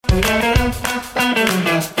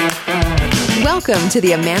Welcome to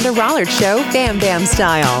the Amanda Rollard Show, Bam Bam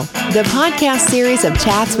Style, the podcast series of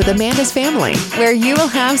chats with Amanda's family, where you will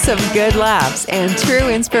have some good laughs and true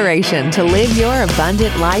inspiration to live your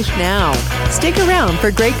abundant life now. Stick around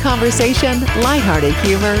for great conversation, lighthearted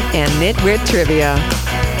humor, and nitwit trivia.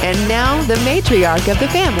 And now, the matriarch of the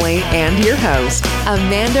family and your host,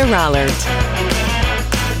 Amanda Rollard.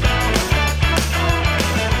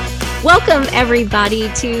 Welcome,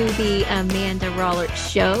 everybody, to the Amanda Rollard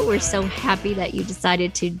Show. We're so happy that you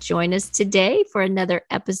decided to join us today for another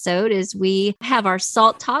episode as we have our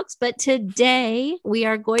Salt Talks. But today we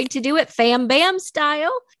are going to do it Fam Bam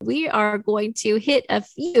style. We are going to hit a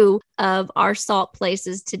few of our salt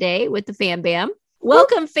places today with the Fam Bam.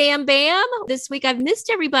 Welcome, Fam Bam. This week I've missed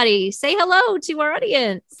everybody. Say hello to our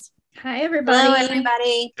audience. Hi, everybody. Hello,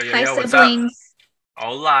 everybody. Hi, What's siblings. up?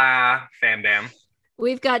 Hola, Fam Bam.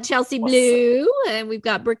 We've got Chelsea Blue and we've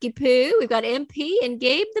got Brookie Poo. We've got MP and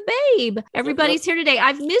Gabe the Babe. Everybody's here today.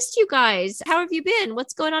 I've missed you guys. How have you been?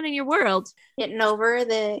 What's going on in your world? Getting over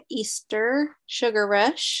the Easter sugar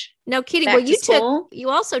rush. No kidding. Back Well, to you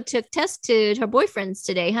also took Tess to her boyfriend's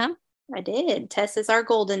today, huh? I did. Tess is our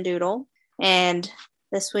golden doodle. And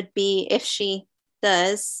this would be, if she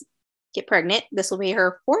does get pregnant, this will be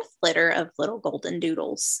her fourth litter of little golden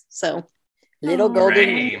doodles. So, Little golden.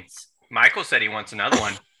 Great. Michael said he wants another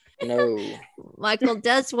one. No. Michael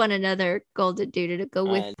does want another golden doodle to go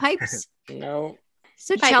with Pipes. No.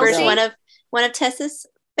 So Piper's Chelsea, one of Tess's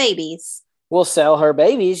babies. We'll sell her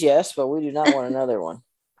babies, yes, but we do not want another one.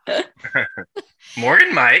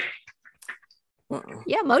 Morgan might.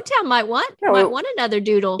 yeah, Motown might want another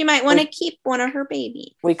doodle. You might want to keep one of her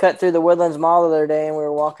babies. We cut through the Woodlands Mall the other day and we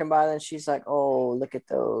were walking by and she's like, oh, look at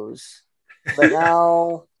those. But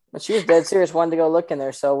no, but she was dead serious, wanted to go look in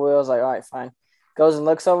there. So we was like, all right, fine. Goes and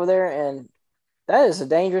looks over there and that is a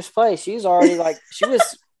dangerous place. She's already she was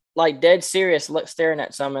like dead serious, staring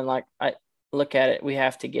at something like, I look at it. We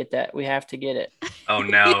have to get that. We have to get it. Oh,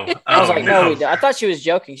 no. I was like, no, we don't. I thought she was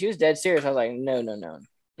joking. She was dead serious. I was like, no.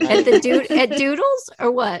 At Doodles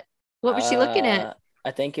or what? What was she looking at? I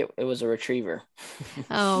think it was a retriever.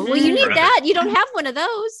 Oh, well, you need that. You don't have one of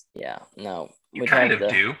those. Yeah, no. You kind of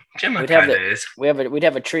do. Gemma we'd have kind of is. We'd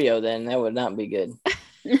have a trio then. That would not be good.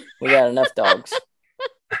 We got enough dogs.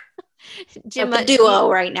 Gemma, A duo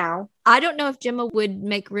right now. I don't know if Gemma would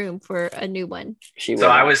make room for a new one. She So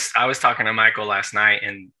would. I was talking to Michael last night,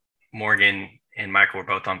 and Morgan and Michael were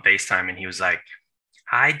both on FaceTime, and he was like,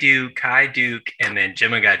 hi, Duke. And then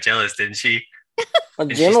Gemma got jealous, didn't she? Well, and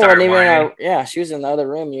Gemma she wasn't started even in whining. she was in the other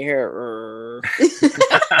room. You hear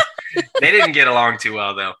They didn't get along too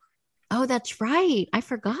well, though. Oh, that's right. I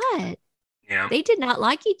forgot. Yeah. They did not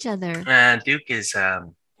like each other. Duke is,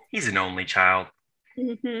 he's an only child.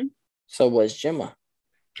 Mm-hmm. So was Gemma.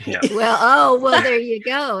 Yeah. Well, there you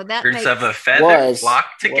go. Birds of a feather flock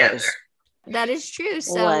was. together. That is true.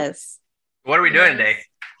 So, What are we doing today?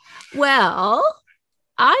 well,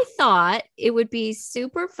 I thought it would be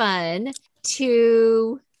super fun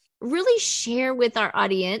to really share with our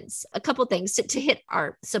audience a couple things to hit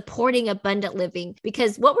our supporting abundant living,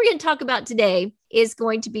 because what we're going to talk about today is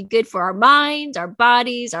going to be good for our minds, our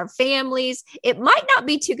bodies, our families. It might not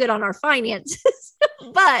be too good on our finances,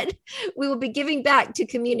 but we will be giving back to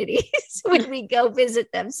communities when we go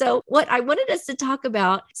visit them. So what I wanted us to talk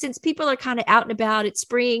about, since people are kind of out and about, it's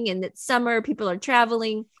spring and it's summer, people are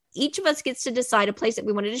traveling, each of us gets to decide a place that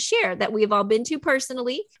we wanted to share that we've all been to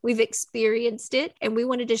personally. We've experienced it and we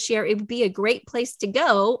wanted to share. It would be a great place to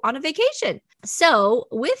go on a vacation. So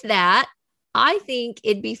with that, I think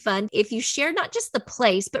it'd be fun if you share not just the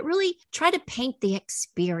place, but really try to paint the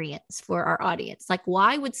experience for our audience. Like,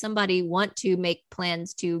 why would somebody want to make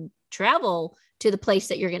plans to travel to the place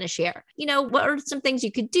that you're going to share? You know, what are some things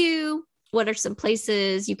you could do? What are some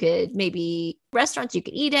places you could, maybe restaurants you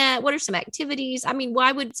could eat at? What are some activities? I mean,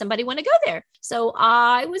 why would somebody want to go there? So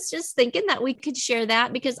I was just thinking that we could share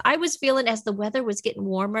that, because I was feeling as the weather was getting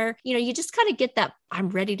warmer, you know, you just kind of get that, I'm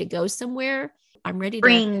ready to go somewhere. I'm ready to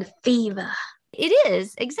Spring fever. It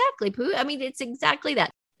is exactly, Pooh. I mean, it's exactly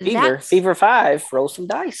that. Fever 5, roll some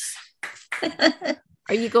dice.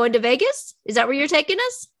 Are you going to Vegas? Is that where you're taking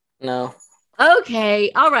us? No.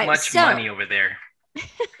 Okay. All right. Much money over there.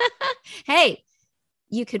 Hey,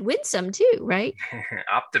 you could win some too, right?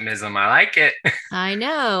 Optimism. I like it. I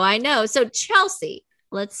know. So Chelsea,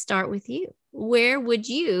 let's start with you. Where would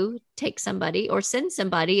you take somebody or send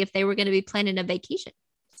somebody if they were going to be planning a vacation?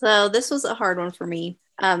 So this was a hard one for me.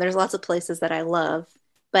 There's lots of places that I love,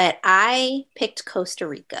 but I picked Costa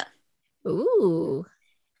Rica. Ooh.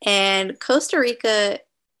 And Costa Rica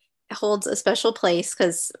holds a special place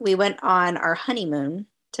because we went on our honeymoon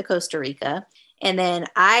to Costa Rica. And then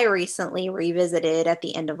I recently revisited at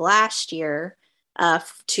the end of last year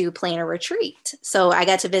to plan a retreat. So I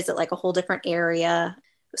got to visit like a whole different area.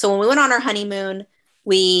 So when we went on our honeymoon,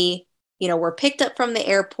 we, were picked up from the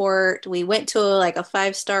airport. We went to like a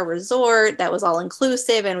 5-star resort that was all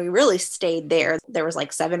inclusive, and we really stayed there. There was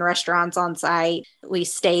like 7 restaurants on site. We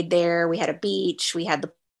stayed there. We had a beach. We had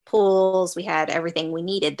the pools. We had everything we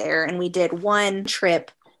needed there. And we did one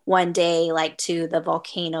trip one day, like to the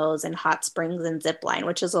volcanoes and hot springs and zip line,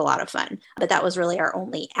 which is a lot of fun. But that was really our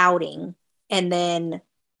only outing. And then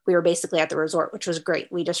we were basically at the resort, which was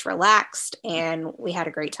great. We just relaxed and we had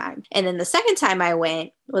a great time. And then the second time I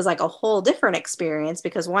went was like a whole different experience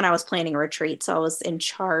because 1, I was planning a retreat. So I was in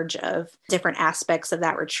charge of different aspects of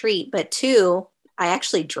that retreat. But 2, I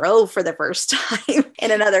actually drove for the first time in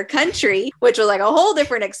another country, which was like a whole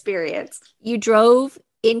different experience. You drove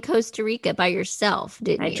in Costa Rica by yourself,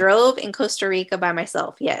 didn't you? I drove in Costa Rica by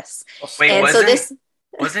myself, yes. Wait, and wasn't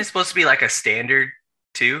so it supposed to be like a standard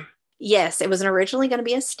too? Yes, it was originally going to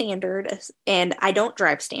be a standard, and I don't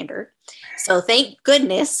drive standard. So thank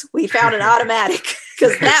goodness we found an automatic,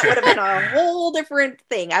 because that would have been a whole different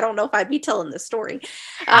thing. I don't know if I'd be telling this story.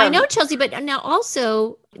 I know, Chelsea, but now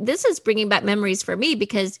also this is bringing back memories for me,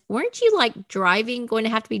 because weren't you like going to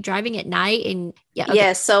have to be driving at night? And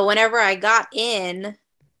Yes. So whenever I got in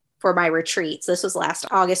for my retreats, this was last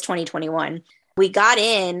August 2021, we got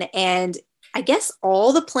in, and I guess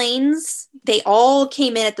all the planes, they all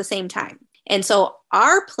came in at the same time. And so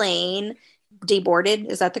our plane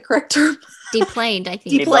deboarded. Is that the correct term? Deplaned, I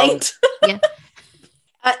think. Deplaned. Yeah.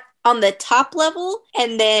 On the top level.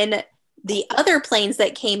 And then the other planes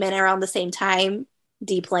that came in around the same time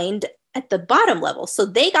deplaned at the bottom level. So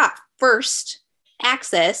they got first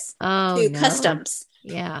access to customs.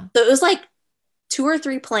 Yeah. So it was like 2 or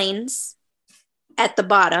 3 planes at the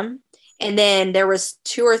bottom. And then there was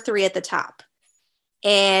 2 or 3 at the top.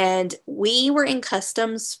 And we were in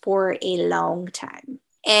customs for a long time.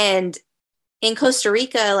 And in Costa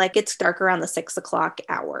Rica, like it's dark around the 6 o'clock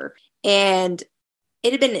hour. And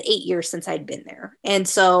it had been 8 years since I'd been there. And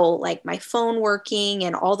so like my phone working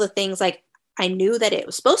and all the things, like I knew that it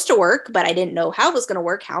was supposed to work, but I didn't know how it was going to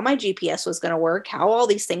work, how my GPS was going to work, how all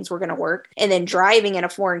these things were going to work. And then driving in a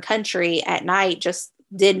foreign country at night just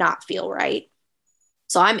did not feel right.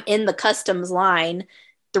 So I'm in the customs line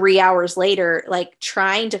 3 hours later, like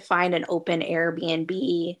trying to find an open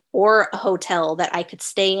Airbnb or a hotel that I could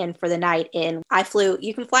stay in for the night in.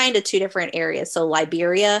 You can fly into 2 different areas. So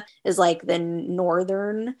Liberia is like the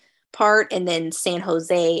northern part, and then San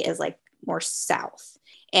Jose is like more south.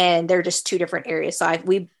 And they're just 2 different areas. So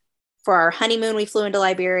for our honeymoon, we flew into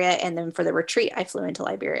Liberia. And then for the retreat, I flew into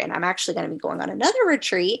Liberia. And I'm actually going to be going on another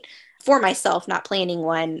retreat for myself, not planning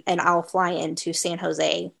one, and I'll fly into San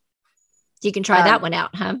Jose. You can try that one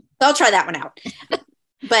out, huh? I'll try that one out.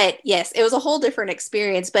 But yes, it was a whole different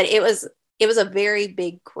experience, but it was a very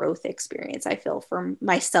big growth experience, I feel, for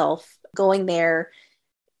myself, going there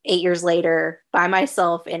 8 years later by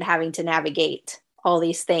myself and having to navigate all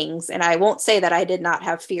these things. And I won't say that I did not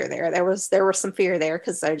have fear there. There was some fear there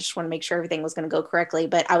because I just want to make sure everything was going to go correctly.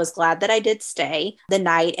 But I was glad that I did stay the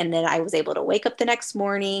night. And then I was able to wake up the next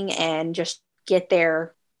morning and just get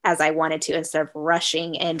there as I wanted to, instead of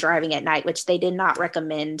rushing and driving at night, which they did not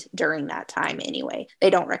recommend during that time anyway.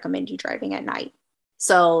 They don't recommend you driving at night.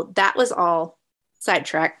 So that was all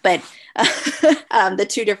sidetracked, but the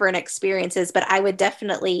 2 different experiences. But I would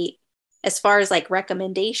definitely, as far as like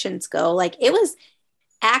recommendations go, like it was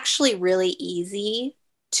actually really easy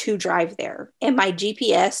to drive there, and my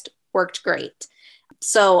GPS worked great.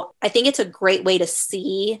 So I think it's a great way to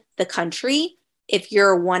see the country if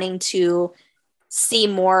you're wanting to see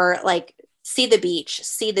more, like see the beach,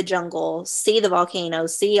 see the jungle, see the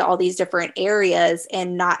volcanoes, see all these different areas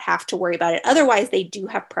and not have to worry about it. Otherwise, they do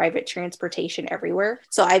have private transportation everywhere.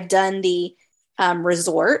 So I've done the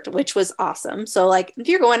resort, which was awesome. So like if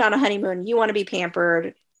you're going on a honeymoon, you want to be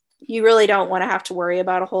pampered, you really don't want to have to worry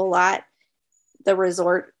about a whole lot. The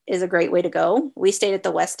resort is a great way to go. We stayed at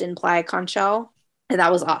the Westin Playa Conchal, and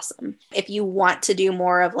that was awesome. If you want to do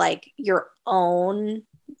more of like your own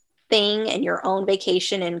thing and your own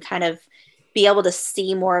vacation and kind of be able to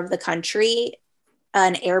see more of the country,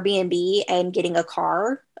 an Airbnb and getting a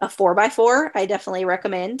car, a 4x4, I definitely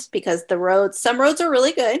recommend, because some roads are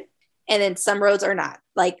really good. And then some roads are not.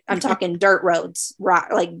 Like I'm talking dirt roads,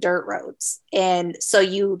 like dirt roads. And so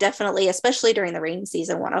you definitely, especially during the rainy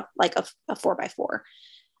season, want a 4x4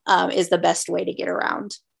 is the best way to get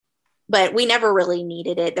around. But we never really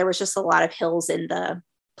needed it. There was just a lot of hills in the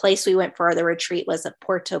place we went for the retreat was at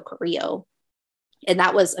Puerto Carrillo. And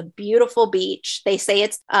that was a beautiful beach. They say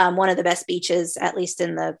it's one of the best beaches, at least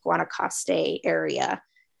in the Guanacaste area.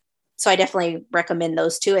 So I definitely recommend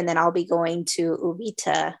those two. And then I'll be going to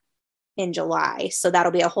Uvita in July. So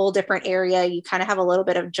that'll be a whole different area. You kind of have a little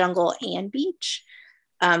bit of jungle and beach.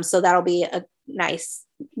 So that'll be a nice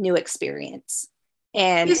new experience.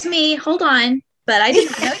 And excuse me, hold on. But I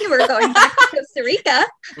didn't know you were going back to Costa Rica.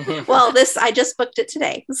 Well, I just booked it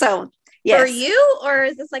today. So yes. For you, or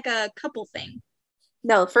is this like a couple thing?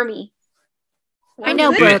 No, for me. I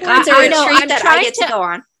know, Brooke. It's a retreat that I get to go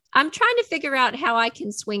on. I'm trying to figure out how I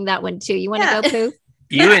can swing that one too. You want to go, Pooh?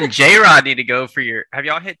 You and J-Rod need to go for have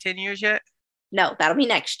y'all hit 10 years yet? No, that'll be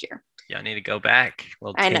next year. Y'all need to go back.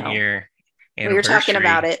 Well, 10-year anniversary. We were talking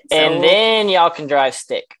about it. So. And then y'all can drive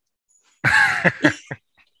stick.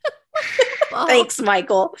 Thanks,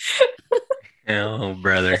 Michael. Oh,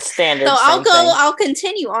 brother. It's standard. So I'll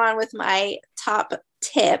continue on with my top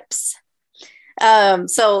tips.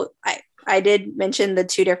 So I did mention the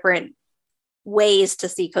two different ways to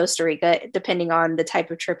see Costa Rica, depending on the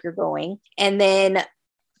type of trip you're going. And then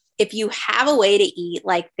if you have a way to eat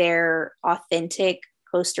like their authentic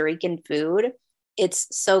Costa Rican food, it's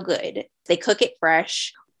so good. They cook it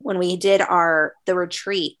fresh. When we did the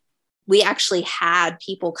retreat, we actually had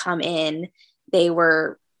people come in. They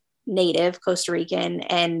were native Costa Rican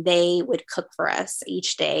and they would cook for us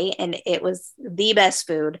each day. And it was the best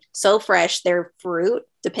food. So fresh. Their fruit,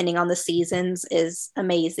 depending on the seasons, is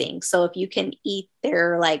amazing. So if you can eat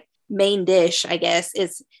their like main dish, I guess,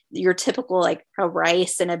 is your typical like a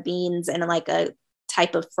rice and a beans and like a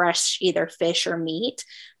type of fresh either fish or meat.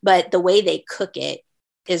 But the way they cook it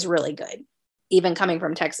is really good. Even coming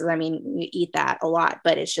from Texas, I mean, we eat that a lot,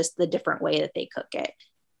 but it's just the different way that they cook it.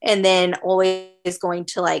 And then always going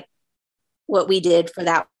to like what we did for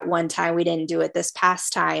that one time. We didn't do it this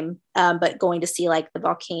past time, but going to see like the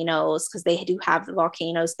volcanoes, because they do have the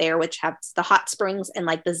volcanoes there, which have the hot springs and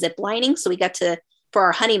like the zip lining. So we got to, for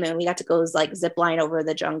our honeymoon, we got to go like zip line over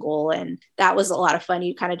the jungle. And that was a lot of fun.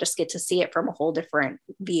 You kind of just get to see it from a whole different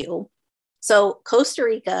view. So Costa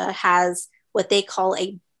Rica has what they call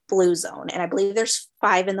a blue zone. And I believe there's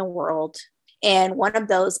 5 in the world. And one of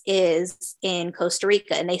those is in Costa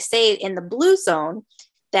Rica. And they say in the blue zone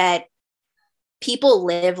that people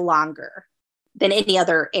live longer than any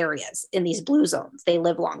other areas in these blue zones. They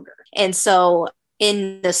live longer. And so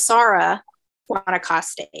in the Sara,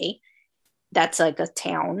 Guanacaste, that's like a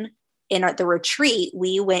town. In the retreat,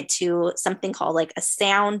 we went to something called like a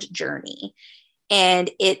sound journey. And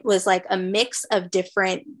it was like a mix of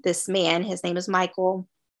this man, his name is Michael.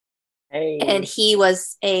 Hey. And he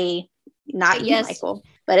was not you, Michael,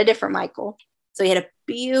 but a different Michael. So he had a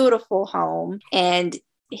beautiful home, and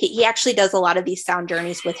he actually does a lot of these sound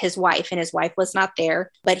journeys with his wife, and his wife was not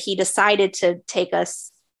there, but he decided to take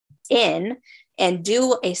us in and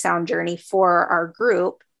do a sound journey for our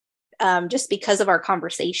group, just because of our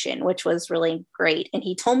conversation, which was really great. And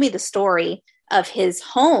he told me the story of his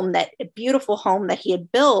home, that beautiful home that he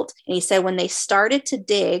had built. And he said when they started to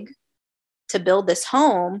dig to build this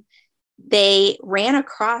home, they ran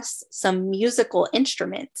across some musical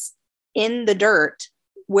instruments in the dirt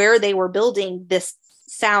where they were building this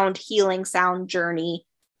healing sound journey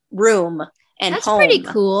room and That's home. pretty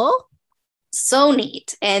cool. So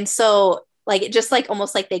neat. And so like, it just like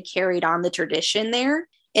almost like they carried on the tradition there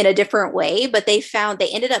in a different way, but they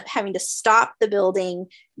ended up having to stop the building,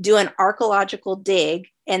 do an archaeological dig,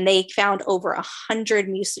 and they found over 100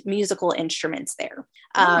 musical instruments there.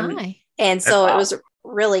 And so it was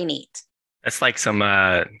really neat. That's like some,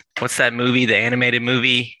 what's that movie? The animated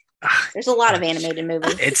movie? There's a lot of animated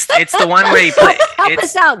movies. It's the one where you play. Help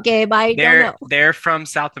us out, Gabe. I don't know. They're from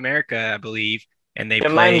South America, I believe, and they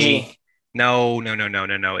Jumanji. play. No.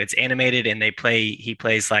 It's animated, and they play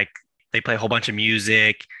a whole bunch of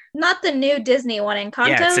music. Not the new Disney one, Encanto?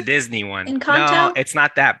 Yeah, it's a Disney one. Encanto? No, it's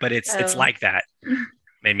not that, but it's like that.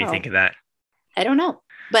 Made me think of that. I don't know.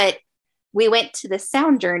 But we went to the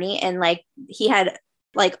sound journey, and like he had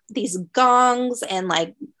like these gongs and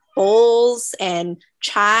like bowls and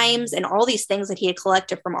chimes and all these things that he had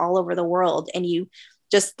collected from all over the world. And you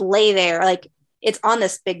just lay there, like it's on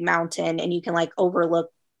this big mountain, and you can like overlook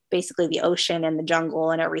basically the ocean and the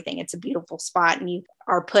jungle and everything. It's a beautiful spot. And you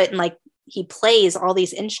are put in like, he plays all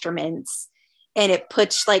these instruments, and it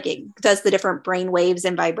does the different brain waves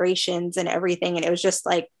and vibrations and everything. And it was just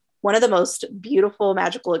like one of the most beautiful,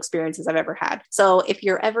 magical experiences I've ever had. So if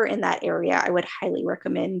you're ever in that area, I would highly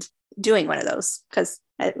recommend doing one of those, because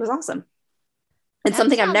it was awesome. And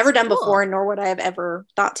something I've never done before, nor would I have ever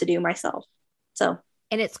thought to do myself. So.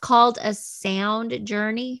 And it's called a sound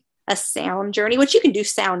journey. a sound journey, which you can do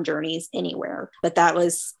sound journeys anywhere, but that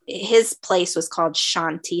was his place was called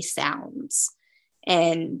Shanti Sounds,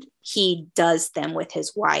 and he does them with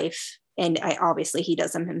his wife, and obviously he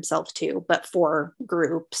does them himself too, but for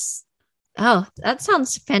groups. Oh, that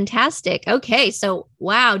sounds fantastic. Okay. So,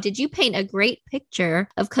 wow. Did you paint a great picture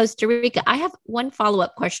of Costa Rica? I have one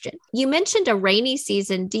follow-up question. You mentioned a rainy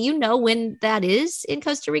season. Do you know when that is in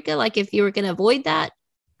Costa Rica? Like if you were going to avoid that?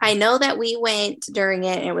 I know that we went during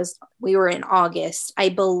it. We were in August. I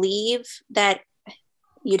believe that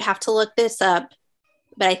you'd have to look this up,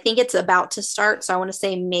 but I think it's about to start. So I want to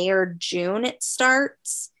say May or June it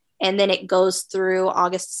starts. And then it goes through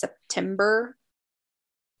August, September,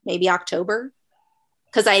 maybe October.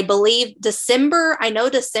 Because I believe December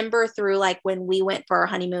through like when we went for our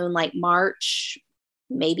honeymoon, like March,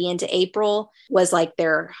 maybe into April was like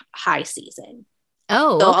their high season.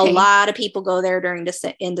 Oh, so okay. A lot of people go there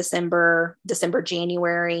in December,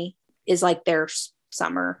 January is like their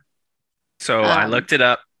summer. So I looked it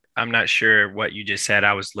up. I'm not sure what you just said.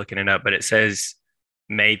 I was looking it up, but it says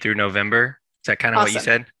May through November. Is that kind of what you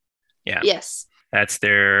said? Yeah. Yes. That's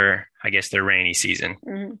their rainy season.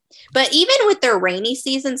 Mm-hmm. But even with their rainy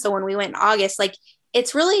season, so when we went in August, like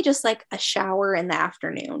it's really just like a shower in the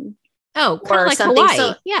afternoon. Oh, kind of like something. Hawaii.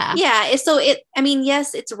 So, yeah. Yeah. So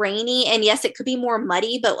yes, it's rainy, and yes, it could be more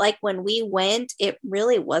muddy, but like when we went, it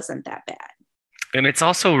really wasn't that bad. And it's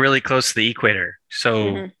also really close to the equator.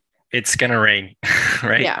 So it's going to rain,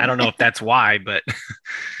 right? Yeah. I don't know if that's why, but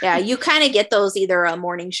yeah, you kind of get those either a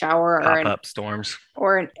morning shower or pop-up storms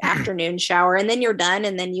or an afternoon shower, and then you're done,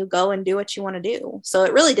 and then you go and do what you want to do. So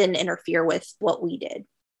it really didn't interfere with what we did.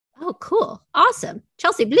 Oh, cool. Awesome.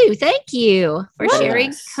 Chelsea Blue, thank you for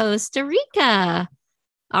sharing Costa Rica.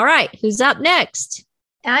 All right. Who's up next?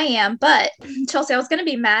 I am, but Chelsea, I was going to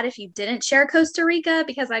be mad if you didn't share Costa Rica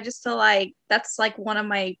because I just feel like that's like one of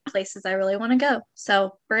my places I really want to go.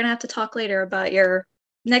 So we're going to have to talk later about your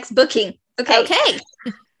next booking.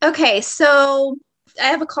 Okay. So I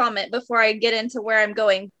have a comment before I get into where I'm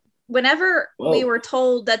going. Whenever we were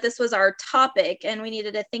told that this was our topic and we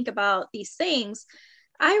needed to think about these things,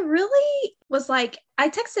 I really was like, I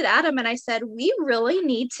texted Adam and I said, we really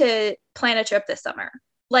need to plan a trip this summer.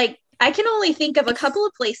 Like, I can only think of a couple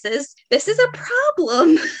of places. This is a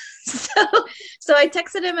problem. So I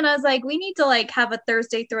texted him and I was like, we need to like have a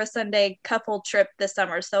Thursday through a Sunday couple trip this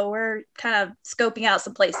summer. So we're kind of scoping out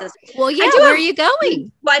some places. Well, yeah, where are you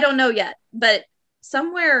going? Well, I don't know yet, but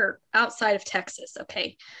somewhere outside of Texas.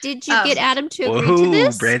 Okay. Did you get Adam to agree to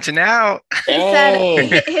this? Branching out. He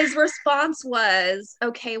said his response was,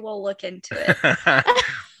 okay, we'll look into it.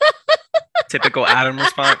 Typical Adam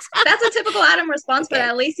response. That's a typical Adam response, but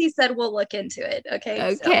at least he said we'll look into it.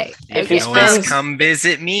 Okay. Okay. So, if you always come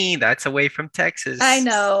visit me, that's away from Texas. I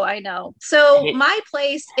know. So my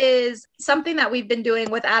place is something that we've been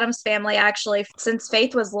doing with Adam's family actually since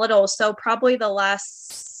Faith was little. So probably the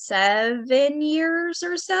last 7 years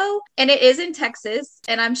or so. And it is in Texas.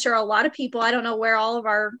 And I'm sure a lot of people, I don't know where all of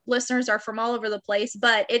our listeners are from all over the place,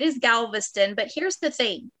 but it is Galveston. But here's the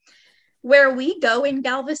thing. Where we go in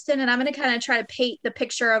Galveston, and I'm going to kind of try to paint the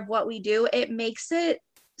picture of what we do, it makes it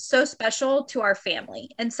so special to our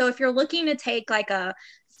family. And so if you're looking to take like a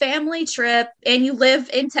family trip and you live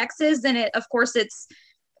in Texas, then of course it's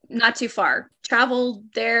not too far. Travel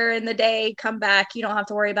there in the day, come back. You don't have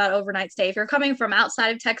to worry about overnight stay. If you're coming from outside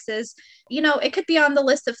of Texas, it could be on the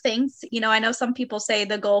list of things. I know some people say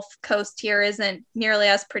the Gulf Coast here isn't nearly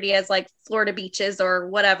as pretty as like Florida beaches or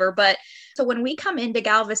whatever. But so when we come into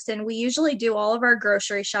Galveston, we usually do all of our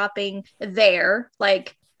grocery shopping there,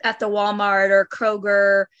 like at the Walmart or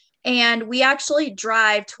Kroger. And we actually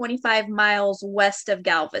drive 25 miles west of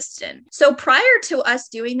Galveston. So prior to us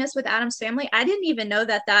doing this with Adam's family, I didn't even know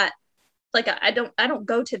that like, I don't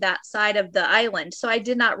go to that side of the island. So I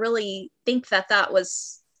did not really think that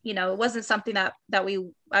was, it wasn't something that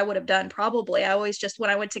I would have done probably. I always just, when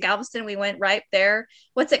I went to Galveston, we went right there.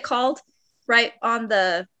 What's it called? Right on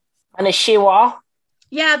the seawall?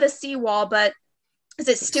 Yeah, the seawall, but is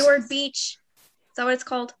it Stewart Beach? Is that what it's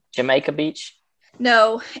called? Jamaica Beach?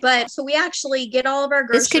 No, but so we actually get all of our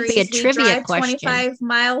groceries. This could be a trivia question. 25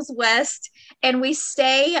 miles west, and we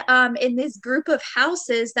stay in this group of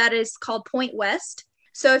houses that is called Point West.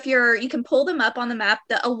 So if you can pull them up on the map.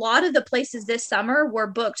 A lot of the places this summer were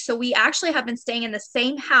booked. So we actually have been staying in the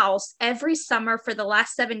same house every summer for the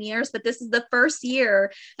last 7 years. But this is the first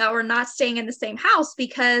year that we're not staying in the same house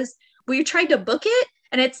because we tried to book it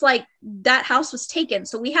And it's like that house was taken.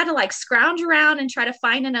 So we had to like scrounge around and try to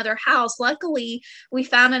find another house. Luckily, we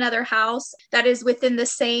found another house that is within the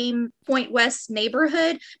same Point West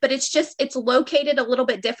neighborhood, but it's located a little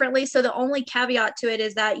bit differently. So the only caveat to it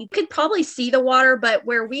is that you could probably see the water, but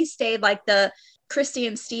where we stayed, like the Christy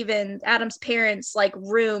and Steven, Adam's parents, like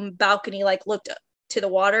room balcony, like looked up to the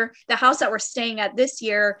water. The house that we're staying at this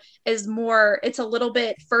year is it's a little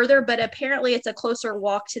bit further, but apparently it's a closer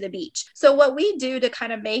walk to the beach. So what we do to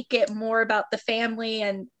kind of make it more about the family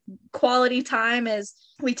and quality time is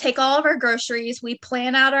we take all of our groceries, we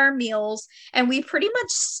plan out our meals, and we pretty much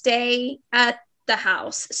stay at the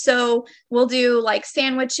house. So we'll do like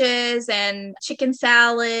sandwiches and chicken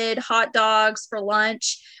salad, hot dogs for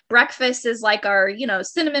lunch. Breakfast is like our,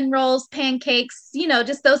 cinnamon rolls, pancakes,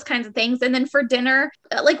 just those kinds of things. And then for dinner,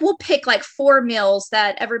 like we'll pick like 4 meals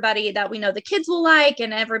that we know the kids will like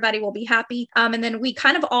and everybody will be happy. And then we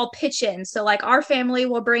kind of all pitch in. So like our family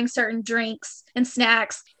will bring certain drinks and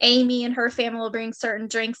snacks. Amy and her family will bring certain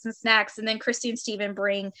drinks and snacks. And then Christy and Steven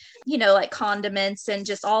bring, like condiments and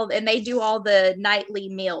and they do all the nightly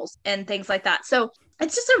meals and things like that. So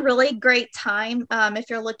it's just a really great time if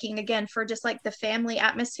you're looking, again, for just like the family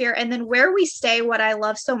atmosphere. And then where we stay, what I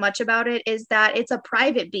love so much about it is that it's a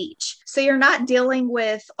private beach. So you're not dealing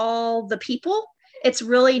with all the people. It's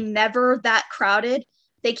really never that crowded.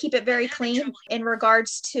 They keep it very clean in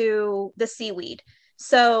regards to the seaweed.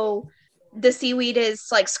 So the seaweed is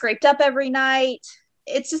like scraped up every night.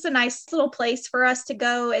 It's just a nice little place for us to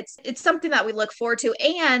go. It's something that we look forward to.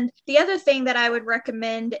 And the other thing that I would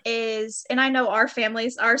recommend is, and I know our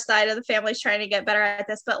side of the family is trying to get better at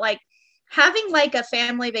this, but like having like a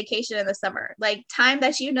family vacation in the summer, like time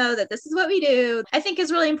that that this is what we do, I think is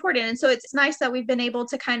really important. And so it's nice that we've been able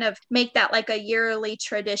to kind of make that like a yearly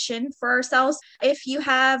tradition for ourselves. If you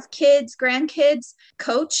have kids, grandkids,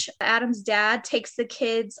 Coach, Adam's dad, takes the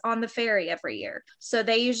kids on the ferry every year. So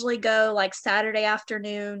they usually go like Saturday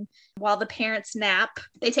afternoon while the parents nap.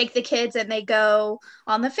 They take the kids and they go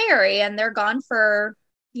on the ferry and they're gone for,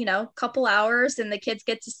 a couple hours, and the kids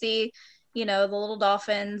get to see the little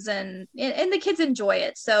dolphins and the kids enjoy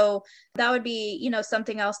it. So that would be,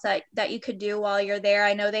 something else that you could do while you're there.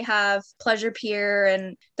 I know they have Pleasure Pier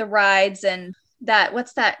and the rides and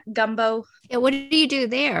what's that, Gumbo? Yeah, what do you do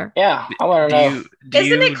there? Yeah, I want to know.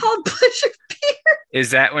 Isn't it called Pleasure Pier?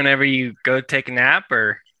 Is that whenever you go take a nap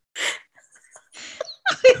or?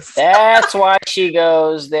 That's why she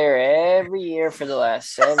goes there every year for the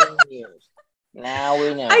last 7 years. Now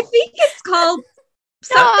we know. I think it's called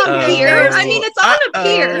something pier. No. I mean, it's on a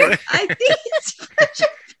pier. I think it's Pleasure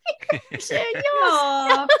Yes.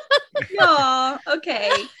 Yeah.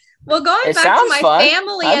 Okay. Well, going It back to sounds my fun.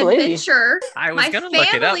 family I believe you. adventure. I was going to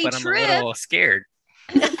look it up, but I'm a little scared.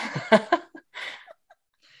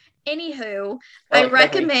 Anywho, I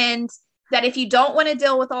recommend that if you don't want to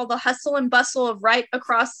deal with all the hustle and bustle of right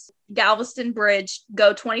across Galveston Bridge,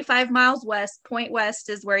 go 25 miles west. Point West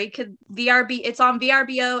is where you could VRB. It's on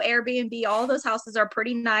VRBO, Airbnb. All those houses are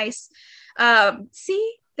pretty nice.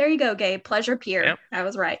 See, there you go, Gabe. Pleasure Pier. Yep. I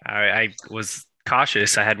was right. I was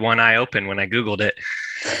cautious. I had one eye open when I Googled it.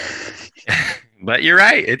 But you're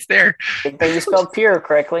right. It's there. Good thing you spelled pure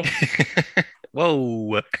correctly.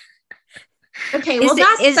 Whoa. Okay, well,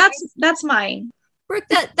 that's mine. Brooke,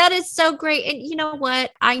 that is so great. And you know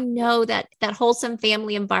what? I know that wholesome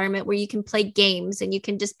family environment where you can play games and you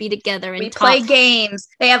can just be together and talk. Play games.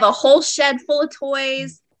 They have a whole shed full of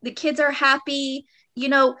toys. The kids are happy.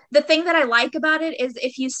 The thing that I like about it is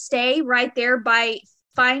if you stay right there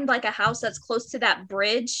find like a house that's close to that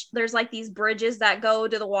bridge. There's like these bridges that go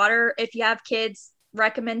to the water. If you have kids,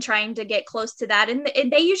 recommend trying to get close to that. And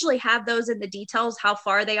they usually have those in the details, how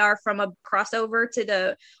far they are from a crossover to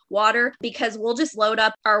the water, because we'll just load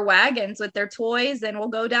up our wagons with their toys and we'll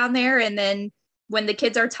go down there. And then when the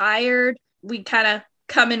kids are tired, we kind of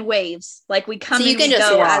come in waves. Like we come in and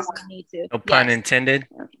go as we need to. No pun intended.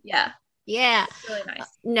 Yeah. Yeah. It's really nice.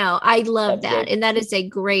 No, I love that. And that is a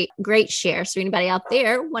great share. So anybody out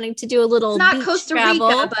there wanting to do a little it's not beach Costa travel,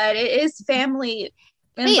 Rica, but it is family.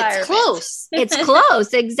 Hey, it's close. It's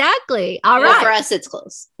close. Exactly. All Well, right. for us, it's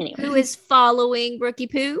close. Anyway. Who is following Brookie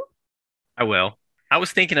Poo? I will. I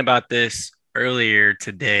was thinking about this earlier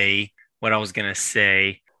today, what I was going to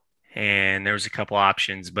say, and there was a couple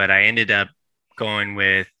options, but I ended up going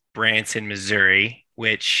with Branson, Missouri,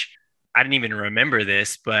 which I didn't even remember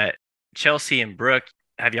this, but Chelsea and Brooke,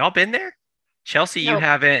 have y'all been there? Chelsea, Nope. You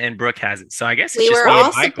haven't, and Brooke hasn't. So I guess it's We just were me and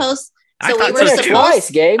all Michael. supposed. I So thought we were so, Been too. there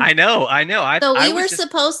twice, Gabe. I know. So I we was were just-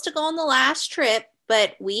 supposed to go on the last trip,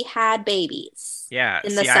 but we had babies. Yeah.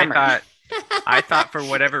 in the See, summer. I thought for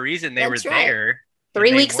whatever reason they were That's right. there. and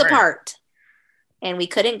 3 they weeks weren't. apart. and we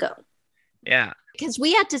couldn't go. Yeah. Because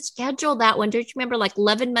we had to schedule that one. Don't you remember, like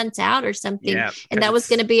 11 months out or something? Yeah, and that was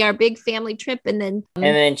going to be our big family trip. And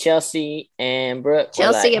then Chelsea and Brooke were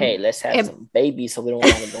Chelsea like, and- hey, let's have and- some babies so we don't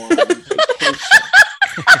want to go on vacation.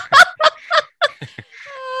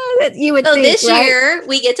 you would So think, this right? year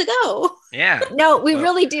we get to go. Yeah. No, we Well-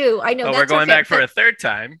 really do. I know. But that's we're going okay, back for but- a third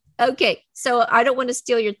time. Okay, so I don't want to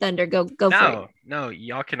steal your thunder. Go for it. No,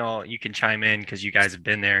 you can chime in because you guys have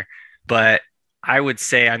been there. But I would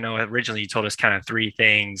say, I know originally you told us kind of three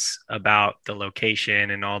things about the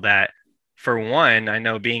location and all that. For one, I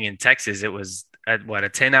know being in Texas, it was a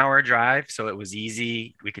 10-hour drive. So it was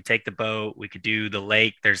easy. We could take the boat. We could do the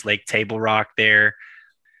lake. There's Lake Table Rock there.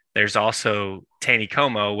 There's also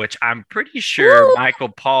Taneycomo, which I'm pretty sure Woo! Michael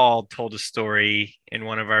Paul told a story in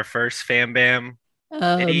one of our first Fam Bam.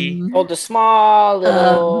 Told a small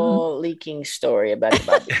little leaking story about the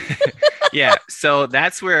Bobby. Yeah, so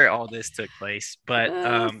that's where all this took place. But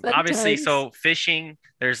Fun obviously, times. so fishing,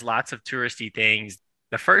 there's lots of touristy things.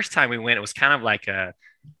 The first time we went, it was kind of like a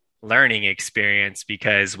learning experience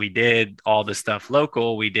because we did all the stuff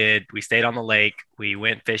local. We stayed on the lake, we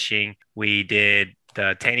went fishing, we did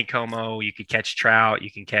the Taneycomo. You could catch trout, you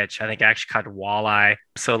can catch, I think I actually caught walleye.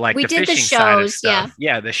 So like We the did the fishing side of shows, stuff.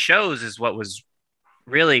 Yeah, the shows is what was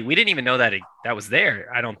really, we didn't even know that that was there.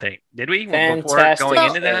 I don't think, did we? Before Fantastic. going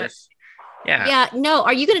into that? Yeah. Yeah, no.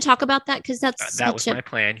 Are you going to talk about that? Because that's That was such my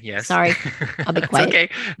plan. Yes. Sorry. I'll be It's quiet. okay.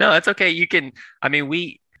 No, that's okay. You can. I mean,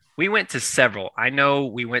 we went to several. I know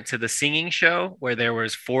we went to the singing show where there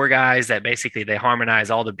was 4 guys that basically they harmonize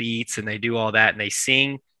all the beats and they do all that and they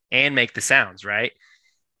sing and make the sounds, right?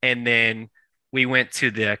 And then we went to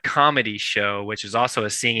the comedy show, which is also a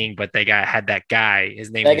singing, but they had that guy. His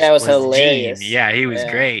name That guy was Gene. hilarious. Yeah, he was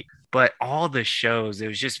Yeah. great. But all the shows, it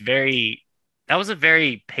was just that was a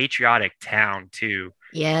very patriotic town too,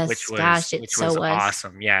 Yes, which was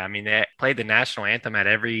awesome. Yeah, I mean they played the national anthem at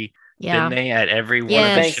every Yeah, didn't they, at every one of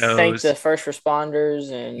Yes. the Thank shows. the first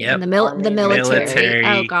responders and Yep. and the Army. military. Military.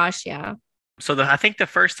 Oh gosh, yeah. So I think the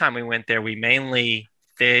first time we went there, we mainly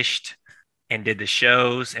fished and did the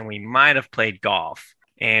shows, and we might have played golf.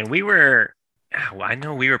 And I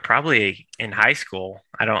know we were probably in high school.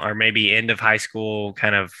 Or maybe end of high school,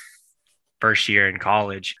 kind of first year in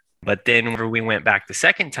college. But then when we went back the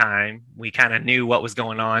second time, we kind of knew what was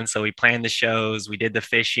going on. So we planned the shows, we did the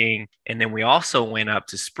fishing, and then we also went up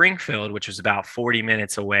to Springfield, which was about 40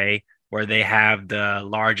 minutes away, where they have the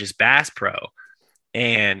largest Bass Pro.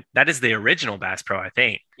 And that is the original Bass Pro, I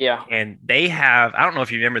think. Yeah. And they have, I don't know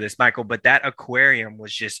if you remember this, Michael, but that aquarium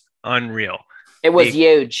was just unreal. It was Big.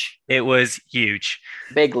 huge. It was huge.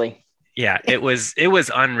 Bigly. Yeah, it was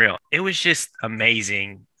unreal. It was just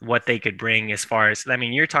amazing what they could bring as far as, I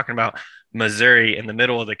mean, you're talking about Missouri in the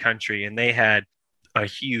middle of the country, and they had a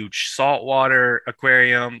huge saltwater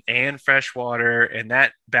aquarium and freshwater, and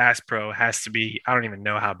that Bass Pro has to be, I don't even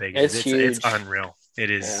know how big it is. It's It's huge. unreal. It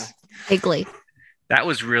is. Yeah. Bigly. That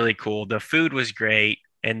was really cool. The food was great.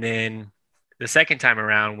 And then the second time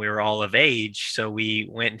around, we were all of age. So we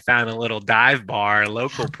went and found a little dive bar, a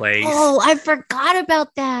local place. Oh, I forgot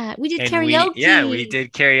about that. We did And karaoke. we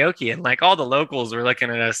did karaoke. And like all the locals were looking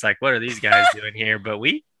at us like, what are these guys doing here? But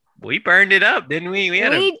we burned it up, didn't we? We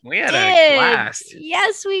had a blast.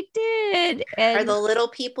 Yes, we did. And Are the little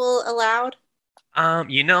people allowed?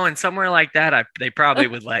 In somewhere like that, they probably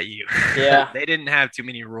would let you. Yeah. They didn't have too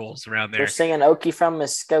many rules around They're there. singing Okie from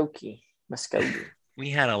Muskogee. We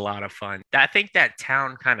had a lot of fun. I think that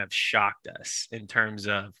town kind of shocked us in terms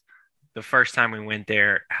of the first time we went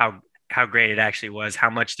there, how great it actually was, how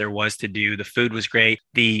much there was to do. The food was great.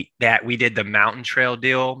 That we did the mountain trail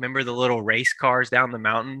deal. Remember the little race cars down the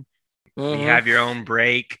mountain? Mhm. You have your own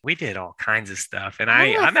break. We did all kinds of stuff. And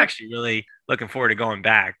I'm actually really looking forward to going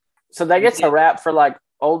back. So that gets a rap for like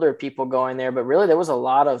older people going there, but really there was a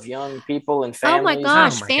lot of young people and oh my families.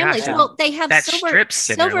 gosh, Oh my families. gosh. Well, they have That strip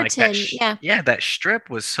center, like Silverton. that Yeah. that strip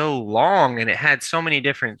was so long and it had so many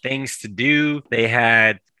different things to do. They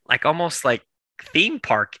had like almost like theme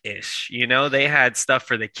park-ish, they had stuff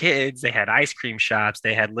for the kids. They had ice cream shops.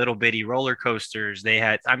 They had little bitty roller coasters.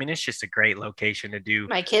 It's just a great location to do.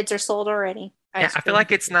 My kids are sold already. Yeah, I feel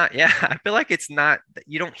like it's not,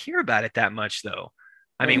 you don't hear about it that much though.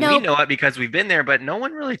 I mean, No. we know it because we've been there, but no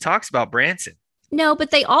one really talks about Branson. No,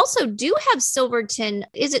 but they also do have Silverton.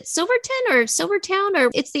 Is it Silverton or Silvertown,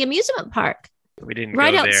 or it's the amusement park We didn't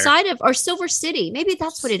right go there. outside of, or Silver City? Maybe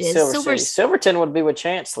that's what it is. Silver City. Silverton would be where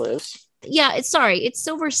Chance lives. Yeah, it's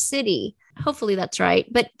Silver City. Hopefully that's right.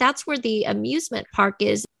 But that's where the amusement park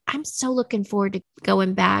is. I'm so looking forward to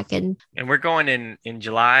going back in And we're going in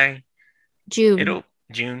July. June.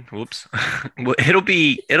 June. Whoops. Well, it'll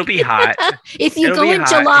be hot. If you It'll go be in hot,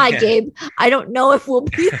 July, yeah. Gabe, I don't know if we'll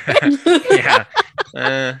be there.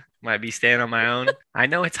 Yeah. Might be staying on my own. I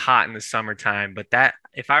know it's hot in the summertime, but that,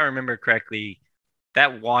 if I remember correctly,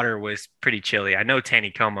 that water was pretty chilly. I know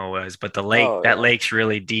Taneycomo was, but the lake, Oh, that yeah. lake's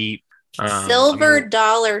really deep. Silver I mean,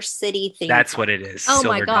 Dollar City theme. that's what it is. Oh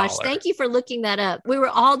my Silver gosh. Dollar. Thank you for looking that up. We were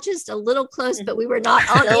all just a little close, but we were not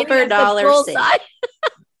on Silver any of the Dollar bullseye. City.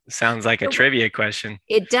 Sounds like a trivia question.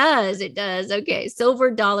 It does. It does. Okay.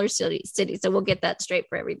 Silver Dollar City. So we'll get that straight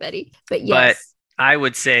for everybody. But yes. I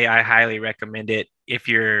would say I highly recommend it if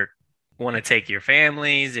you want to take your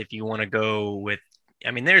families, if you want to go with,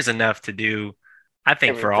 I mean, there's enough to do. I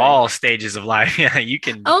think for Everything. all stages of life, yeah, you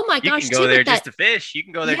can. Oh my You gosh. can go too, there with just that, to fish. You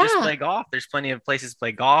can go there just to Yeah. play golf. There's plenty of places to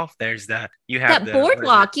play golf. There's that what is it?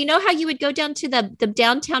 boardwalk. You know how you would go down to the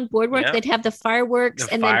downtown boardwalk? Yep. They'd have the fireworks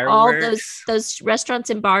The and then all fireworks. those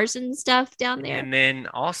restaurants and bars and stuff down there. And then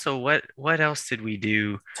also, what else did we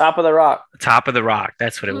do? Top of the Rock. Top of the Rock.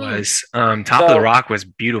 That's what it Mm. was. Top of So- the Rock was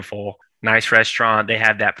beautiful. Nice restaurant. They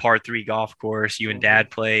had that par 3 golf course. You and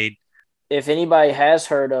Dad played. If anybody has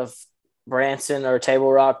heard of Branson or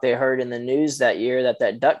Table Rock, they heard in the news that year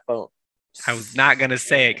that duck boat. I was not gonna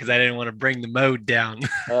say it because I didn't want to bring the mode down,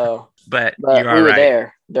 Oh, but but you are we were right.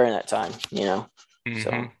 there during that time, Mhm.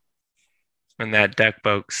 So When that duck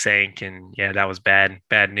boat sank, and yeah, that was bad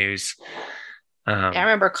news. I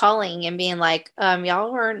remember calling and being like,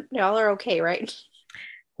 y'all are okay, right?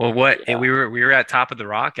 Well, Yeah. we were at Top of the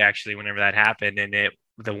Rock actually whenever that happened, and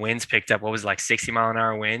the winds picked up. What was it, like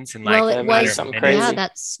 60-mile-an-hour winds, and like Well, it it was was, something yeah, crazy.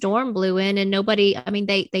 that storm blew in and nobody, I mean,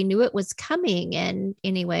 they knew it was coming. And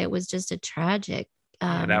anyway, it was just a tragic.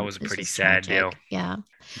 Yeah, that was a it pretty just sad deal. Yeah.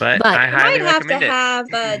 But But- I We highly might have to recommend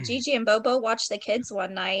it. have Gigi and Bobo watch the kids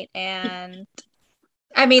one night, and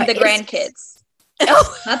I mean the It's- grandkids,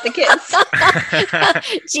 Oh, not the kids.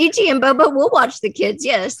 Gigi and Bobo will watch the kids.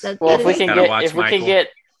 Yes. well, that if we is- can Gotta get watch Michael.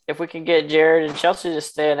 if we can get Jared and Chelsea to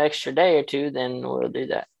stay an extra day or two, then we'll do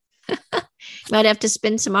that. might have to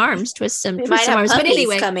spin some arms, twist We might some have arms. But puppies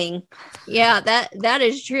anyway, coming. yeah, that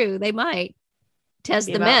is true. They might test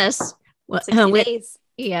Be the about mess. 60 With- days.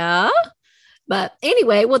 Yeah. But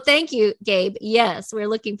anyway, well, thank you, Gabe. Yes, we're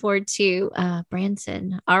looking forward to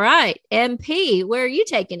Branson. All right. MP, where are you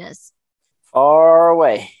taking us? Far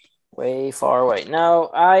away, way far away. No,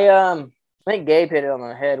 I think Gabe hit it on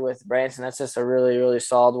the head with Branson. That's just a really, really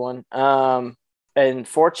solid one. And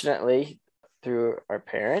fortunately, through our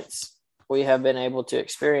parents, we have been able to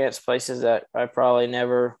experience places that I probably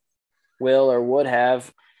never will or would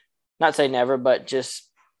have. Not say never, but just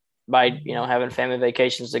by having family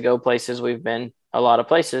vacations to go places. We've been a lot of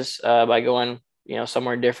places by going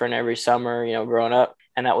somewhere different every summer. Growing up,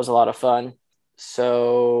 and that was a lot of fun.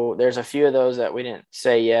 So there's a few of those that we didn't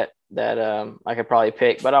say yet that I could probably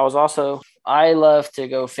pick. But I love to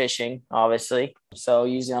go fishing, obviously. So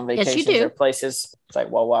usually on Yes, you vacations do. or places, it's like,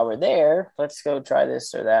 well, while we're there, let's go try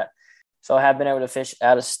this or that. So I have been able to fish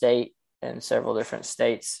out of state in several different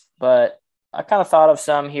states. But I kind of thought of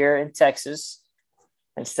some here in Texas.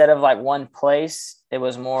 Instead of like one place, it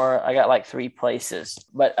was more, I got like 3 places.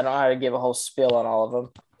 But I don't know how to give a whole spiel on all of them.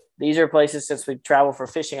 These are places, since we travel for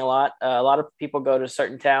fishing a lot of people go to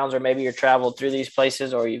certain towns, or maybe you're traveled through these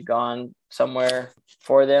places, or you've gone somewhere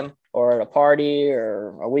for them, or at a party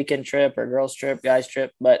or a weekend trip or girls trip, guys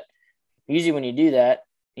trip. But usually when you do that,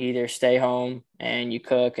 you either stay home and you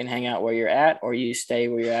cook and hang out where you're at, or you stay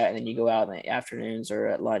where you're at and then you go out in the afternoons or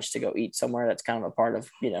at lunch to go eat somewhere. That's kind of a part of,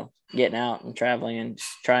 getting out and traveling and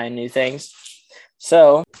trying new things.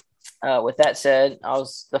 So with that said,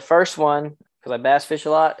 the first one, because I bass fish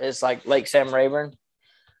a lot, is like Lake Sam Rayburn.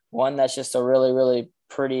 One that's just a really, really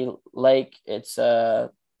pretty lake. It's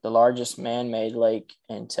the largest man-made lake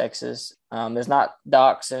in Texas. There's not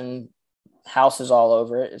docks and houses all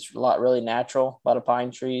over it. It's a lot really natural, a lot of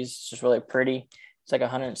pine trees. It's just really pretty. It's like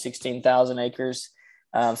 116,000 acres.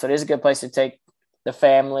 So it is a good place to take the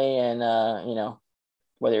family and,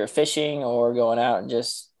 whether you're fishing or going out and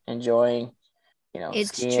just enjoying,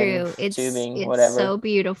 It's skiing, true. It's tubing, whatever. so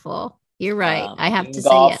beautiful. You're right. I have to say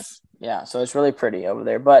golf. yes. Yeah, so it's really pretty over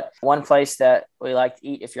there. But one place that we like to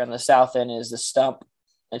eat if you're on the south end is the Stump.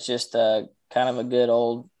 It's just kind of a good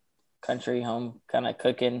old country home kind of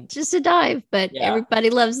cooking. Just a dive, but Yeah.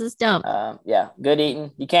 everybody loves this dump. Yeah, good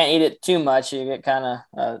eating. You can't eat it too much. You get kind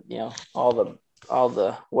of all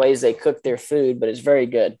the ways they cook their food, but it's very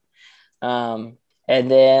good. And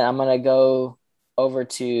then I'm gonna go over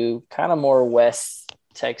to kind of more West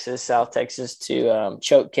Texas, South Texas, to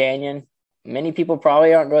Choke Canyon. Many people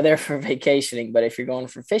probably aren't go there for vacationing, but if you're going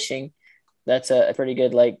for fishing, that's a pretty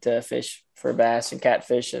good lake to fish for bass and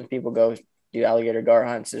catfish, and people go do alligator gar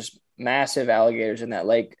hunts. There's massive alligators in that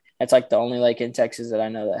lake. That's like the only lake in Texas that I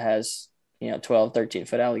know that has, 12,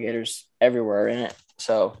 13-foot alligators everywhere in it.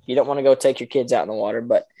 So you don't want to go take your kids out in the water,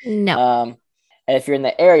 but No. and if you're in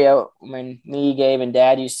the area, when me, Gabe, and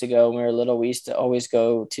Dad used to go when we were little, we used to always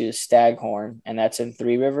go to Staghorn, and that's in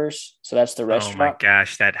Three Rivers. So that's the restaurant. Oh my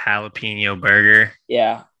gosh, that jalapeno burger.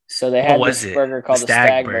 Yeah. So they What had was this it? burger called the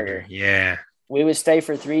Stag Burger. Yeah. We would stay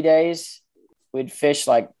for 3 days. We'd fish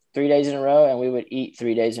like 3 days in a row, and we would eat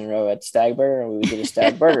 3 days in a row at Stag Burger, and we would get a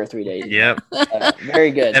Stag Burger 3 days. Yep.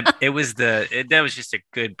 Very good. That was just a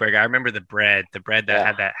good burger. I remember the bread that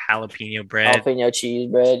had that jalapeno bread. Jalapeno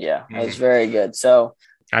cheese bread. Yeah, that was very good. So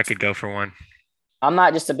I could go for one. I'm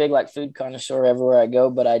not just a big like food connoisseur everywhere I go,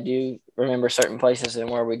 but I do remember certain places and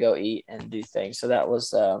where we go eat and do things. So that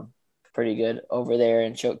was pretty good over there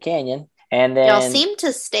in Choke Canyon. And then Y'all seem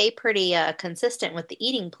to stay pretty consistent with the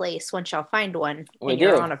eating place once y'all find one We and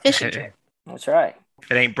you're do. on a fishing trip. That's right.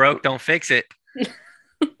 If it ain't broke, don't fix it.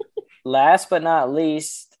 Last but not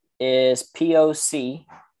least is POC,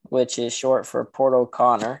 which is short for Port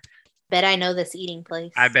O'Connor. Bet I know this eating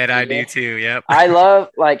place. I bet I Yeah. do too. Yep. I love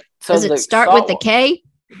so Does it the start with the K?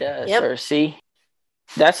 It does, Yep. or C.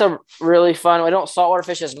 That's a really fun. We don't saltwater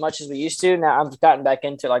fish as much as we used to. Now I've gotten back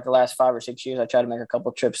into like the last 5 or 6 years. I try to make a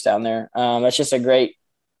couple trips down there. That's just a great.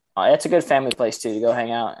 It's a good family place too to go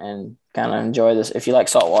hang out and kind of enjoy this. If you like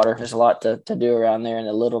saltwater, there's a lot to do around there in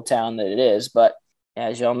the little town that it is. But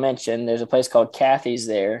as y'all mentioned, there's a place called Kathy's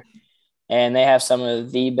there, and they have some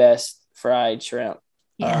of the best fried shrimp.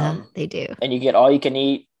 Yeah, they do. And you get all you can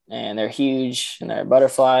eat, and they're huge and they're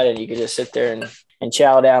butterflied, and you can just sit there and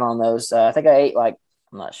chow down on those. I think I ate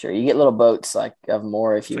I'm not sure. You get little boats of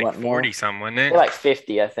more if you It's want like more. 40 something, wasn't it? They're like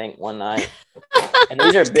 50, I think, one night. And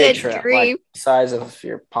these are big Good shrimp, grief. like size of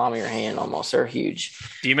your palm of your hand almost. They're huge.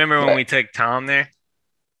 Do you remember when But- we took Tom there?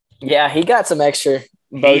 Yeah, he got some extra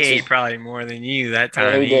He boats. ate probably more than you that Yeah,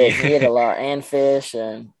 time. he did. He ate a lot, and fish,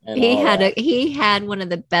 and He all had that. he had one of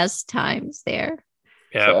the best times there.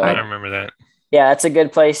 Yeah, So- I remember that. Yeah, it's a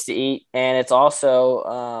good place to eat, and it's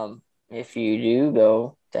also if you do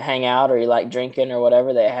go to hang out or you like drinking or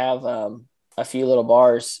whatever, they have a few little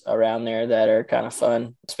bars around there that are kind of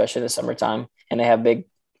fun, especially in the summertime, and they have big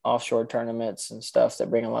offshore tournaments and stuff that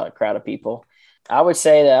bring a lot of crowd of people. I would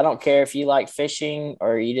say that I don't care if you like fishing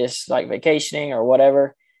or you just like vacationing or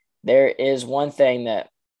whatever. There is one thing that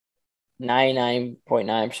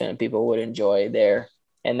 99.9% of people would enjoy there,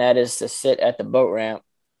 and that is to sit at the boat ramp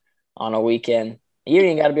on a weekend. You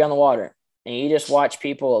don't even got to be on the water, and you just watch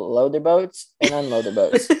people load their boats and unload their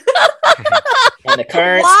boats. And the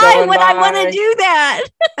currents Why going would I want by, to do that?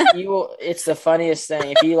 you will. It's the funniest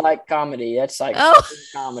thing. If you like comedy, that's like Oh.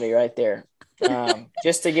 comedy right there.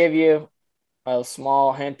 Just to give you a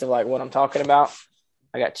small hint of like what I'm talking about,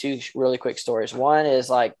 I got 2 really quick stories. One is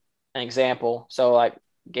like an example. So like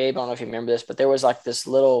Gabe, I don't know if you remember this, but there was like this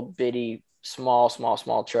little bitty small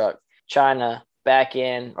truck trying to back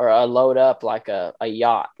in or load up like a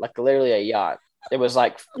yacht, like literally a yacht. It was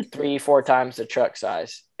like 3-4 times the truck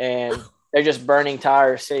size, and they're just burning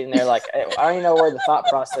tires sitting there. Like, I don't even know where the thought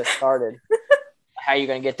process started, how you're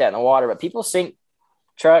going to get that in the water, but people sink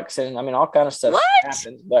trucks and I mean, all kind of stuff What?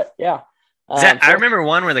 happens, but yeah. I remember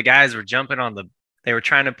one where the guys were jumping they were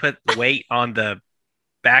trying to put the weight on the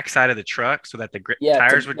backside of the truck so that the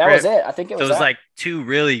tires would that grip. was it. I think it So was, it was that. like 2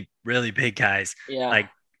 really, really big guys like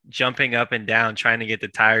jumping up and down, trying to get the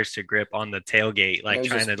tires to grip on the tailgate, like was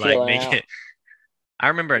trying just to like peeling make out. it. I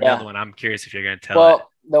remember another one. I'm curious if you're going to tell it. Well,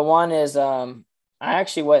 the one is I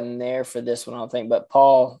actually wasn't there for this one, I don't think, but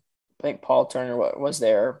I think Paul Turner was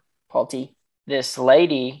there, Paul T. This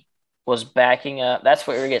lady was backing up. That's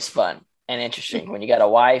where it gets fun and interesting when you got a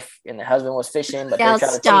wife and the husband was fishing, but Now they're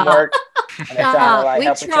trying stop. to teamwork. And they're trying to Stop. like We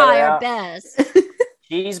help each other try our out. best.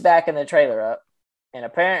 She's backing the trailer up, and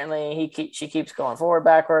apparently she keeps going forward,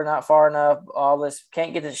 backward, not far enough. All this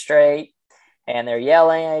can't get it straight, and they're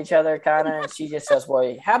yelling at each other, kind of. And she just says,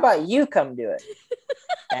 "Well, how about you come do it?"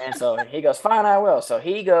 And so he goes, "Fine, I will." So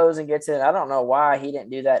he goes and gets in. I don't know why he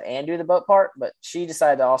didn't do that and do the boat part, but she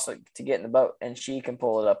decided to also to get in the boat, and she can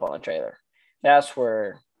pull it up on the trailer. That's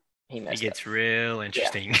where he It messed gets up. real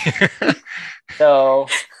interesting. So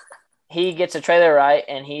he gets a trailer right,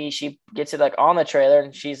 and she gets it like on the trailer,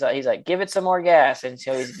 and he's like, "Give it some more gas." And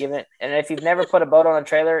so he's giving it. And if you've never put a boat on a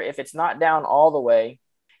trailer, if it's not down all the way,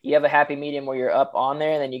 you have a happy medium where you're up on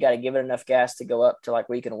there, and then you got to give it enough gas to go up to like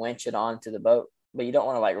where you can winch it onto the boat, but you don't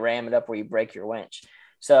want to like ram it up where you break your winch.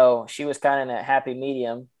 So she was kind of in that happy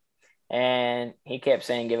medium, and he kept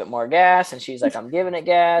saying, "Give it more gas." And she's like, "I'm giving it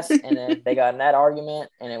gas." And then they got in that argument,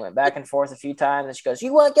 and it went back and forth a few times. And she goes,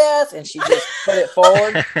 "You want gas?" And she just put it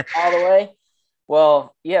forward all the way.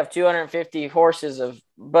 Well, you have 250 horses of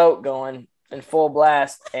boat going in full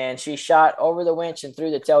blast, and she shot over the winch and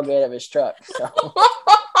through the tailgate of his truck. So,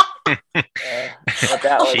 but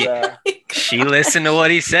that was she listened to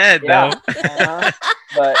what he said, yeah. though.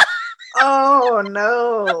 But Oh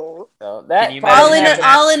no! so that Can you part doesn't imagine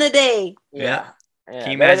happen- All in a day. Yeah. Can you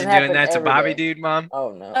that imagine doesn't doing happen that to every Bobby, day. dude, Mom? Oh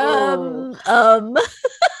no.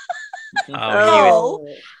 Oh,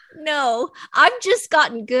 No, I've just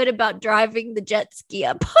gotten good about driving the jet ski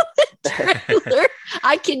up on the trailer.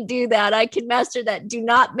 I can do that. I can master that. Do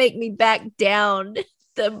not make me back down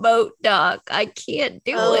the boat dock. I can't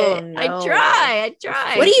do Oh, it. no. I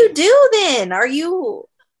try. What do you do then? Are you?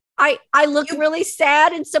 I look really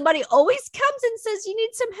sad, and somebody always comes and says, "You need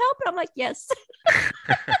some help," and I'm like, "Yes."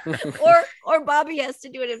 or Bobby has to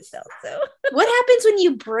do it himself. So What happens when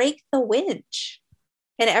you break the winch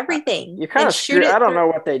and everything? You're kind and of screwed. shoot it I don't through- know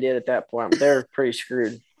what they did at that point, but they're pretty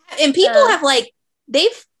screwed. And people have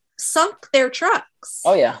they've sunk their trucks.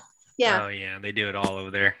 Oh yeah. Yeah. Oh, yeah. They do it all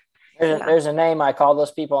over there. There's a name I call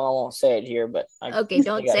those people, and I won't say it here, but okay,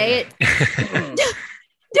 don't say it.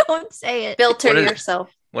 Don't say it. Filter What is-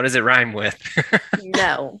 yourself. What does it rhyme with?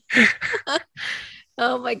 No.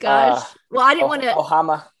 Oh my gosh. Well, I didn't want to.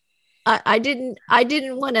 Ohama. I didn't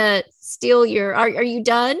want to steal your. Are you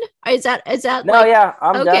done? Is that No, like, yeah,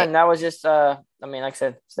 I'm okay. done. That was just I mean, like I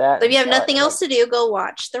said, it's that. So if you have It's, nothing else to do, go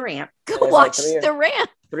watch the ramp. go There's watch like 3 the ramp?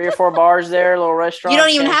 3 or 4 bars there, little restaurant. You don't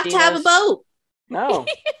even have to have a boat. No,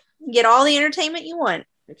 Get all the entertainment you want.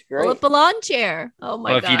 it's Pull great. up a lawn chair. Oh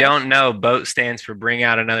my Well, god. if you don't know, BOAT stands for Bring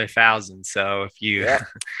Out Another 1,000. So if you, Yeah.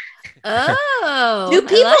 Oh. Do I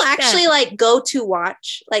people like that. actually like go to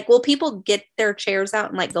watch? Like, will people get their chairs out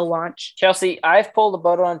and like go watch? Chelsea, I've pulled a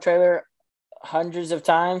boat on a trailer hundreds of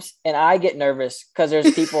times, and I get nervous because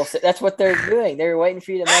there's people. That's what they're doing. They're waiting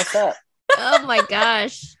for you to mess up. Oh my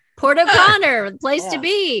gosh. Port O'Connor, the place to Yeah.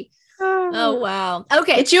 be. Oh wow.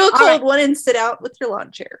 Okay. Get you a All cold right. one and sit out with your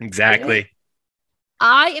lawn chair. exactly.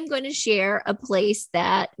 I am going to share a place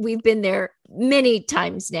that we've been there many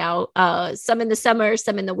times now, some in the summer,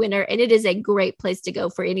 some in the winter, and it is a great place to go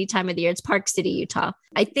for any time of the year. It's Park City, Utah.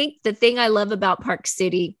 I think the thing I love about Park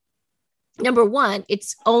City, number one,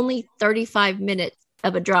 it's only 35 minutes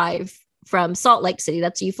of a drive from Salt Lake City.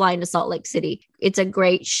 That's you fly into Salt Lake City. It's a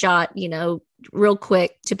great shot, real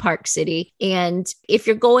quick to Park City. And if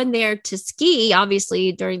you're going there to ski,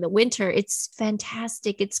 obviously during the winter, it's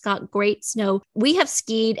fantastic. It's got great snow. We have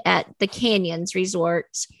skied at the Canyons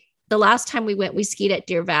Resort. The last time we went, we skied at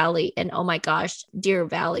Deer Valley. And oh my gosh, Deer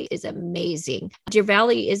Valley is amazing. Deer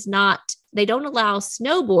Valley is not, they don't allow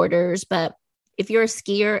snowboarders, but if you're a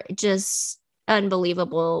skier, just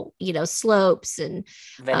unbelievable, slopes and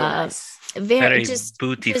Very nice. Very just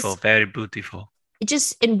beautiful. Very beautiful.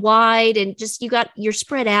 just and wide and just you're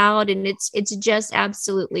spread out and it's just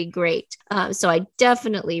absolutely great. So I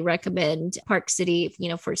definitely recommend Park City,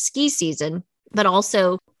 for ski season, but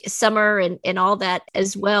also summer and all that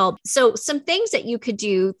as well. So some things that you could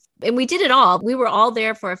do, and we did it all. We were all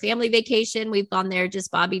there for a family vacation. We've gone there,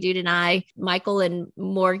 just Bobby Dude and I. Michael and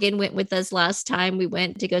Morgan went with us last time we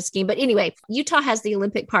went to go skiing. But anyway, Utah has the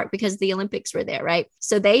Olympic Park because the Olympics were there, right?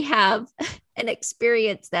 So they have an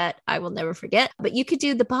experience that I will never forget, but you could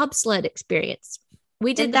do the bobsled experience.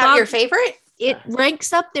 We did Is that your favorite? It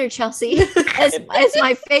ranks up there, Chelsea, as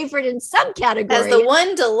my favorite in some category. As the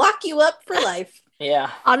one to lock you up for life.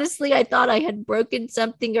 Yeah. Honestly, I thought I had broken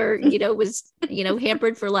something or, was,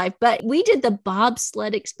 hampered for life. But we did the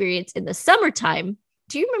bobsled experience in the summertime.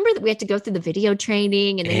 Do you remember that we had to go through the video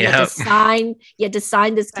training and then you had to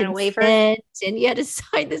sign this Sign a waiver. consent and you had to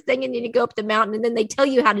sign this thing and then you go up the mountain and then they tell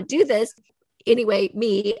you how to do this. Anyway,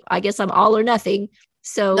 I guess I'm all or nothing.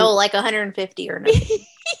 So No, like 150 or no.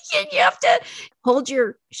 you have to hold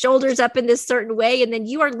your shoulders up in this certain way. And then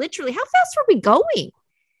you are literally, how fast were we going?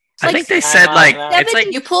 I think they said it's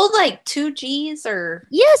like You pulled like 2 G's or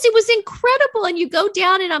Yes, it was incredible. And you go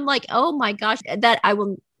down and I'm like, oh my gosh, that I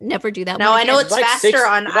will never do that. no, one I know again. it's Like faster 60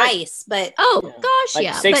 on like- ice, but Oh Yeah. gosh, Like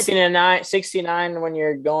yeah. 69 when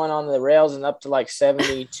you're going on the rails and up to like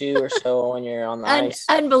 72 or so when you're on the ice.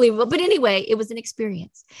 Unbelievable. But anyway, it was an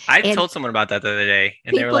experience. I And told someone about that the other day,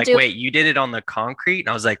 and they were people like, do- "Wait, you did it on the concrete?" And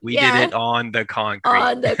I was like, "We Yeah. did it on the concrete,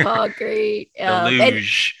 On the concrete. the and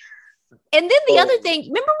luge." then the Oh. other thing,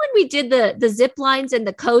 remember when we did the zip lines and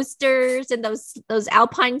the coasters and those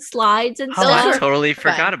alpine slides and Oh, stuff? I totally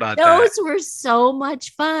fun. forgot about Those that. were so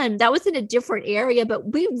much fun. That was in a different area, but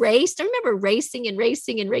we raced. I remember racing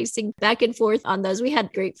back and forth on those. We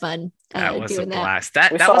had great fun That was a doing that. blast.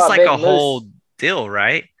 That We that saw was a like big a moose. whole deal,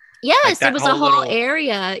 right? Yes, Like that it was a whole whole little-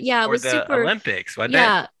 area. Yeah, it Or was the super. Olympics, wasn't it?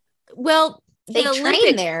 Yeah. Well, They The train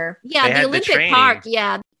Olympic- there. Yeah, They the had the Olympic training. Park.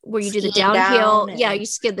 Yeah, where you do the Skiing downhill. down Yeah, and- you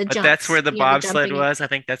skid the But jumps. that's where the you know, bobsled jumping. was. I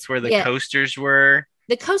think that's where the Yeah. coasters were.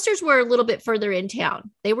 The coasters were a little bit further in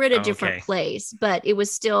town. They were at a Oh, different okay. place, but it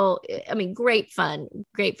was still, I mean, great fun,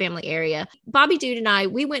 great family area. Bobby Dude and I,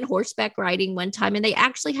 we went horseback riding one time, and they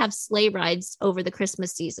actually have sleigh rides over the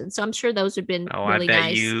Christmas season. So I'm sure those would have been Oh, really I bet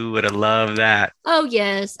nice. you would have loved that. Oh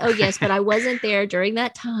yes, but I wasn't there during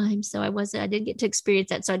that time, so I didn't get to experience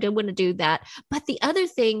that. So I didn't want to do that. But the other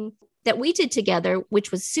thing that we did together,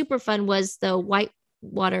 which was super fun, was the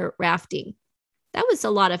whitewater rafting. That was a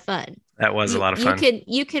lot of fun. That was a lot of fun.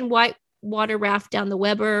 You can white water raft down the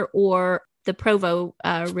Weber or the Provo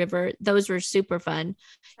River. Those were super fun.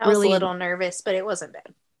 I was Really- a little nervous, but it wasn't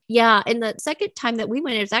bad. Yeah, and the second time that we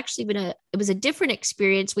went, it was a different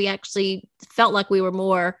experience. We actually felt like we were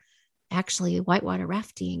more actually whitewater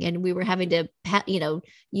rafting, and we were having to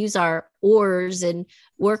use our oars and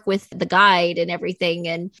work with the guide and everything.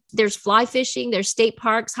 And there's fly fishing, there's state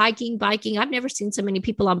parks, hiking, biking. I've never seen so many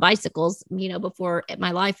people on bicycles, before in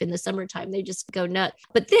my life in the summertime. They just go nuts.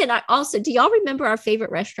 But then do y'all remember our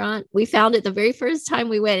favorite restaurant? We found it the very first time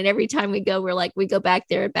we went, and every time we go, we're like, we go back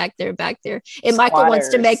there and back there and back there. And Michael wants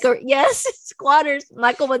to make Squatters.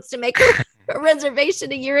 Michael wants to make a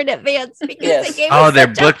reservation a year in advance because Yes. they gave Oh, us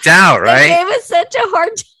they're such booked out, they right? gave us such a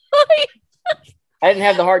hard time. I didn't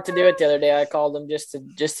have the heart to do it the other day. I called them just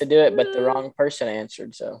to do it, but the wrong person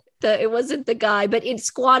answered. So It wasn't the guy, but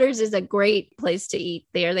Squatters is a great place to eat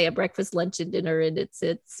there. They have breakfast, lunch, and dinner, and it's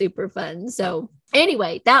super fun. So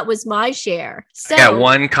anyway, that was my share. So I got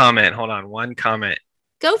one comment. Hold on, one comment.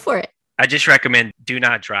 go for it. I just recommend do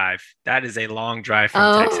not drive. That is a long drive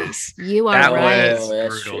from Texas. You are That right. was That's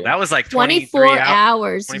brutal. true. That was like 24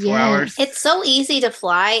 hours. 24 yes. hours. It's so easy to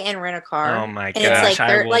fly and rent a car. Oh my and gosh! it's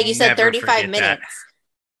I will like you said, never 35 forget that. minutes.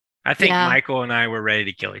 I think Yeah. Michael and I were ready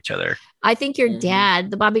to kill each other. I think your Mhm.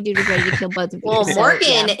 dad, the Bobby Dude, is ready to kill both of you. Well, So,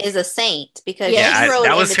 Morgan yeah. is a saint because Yeah, she rode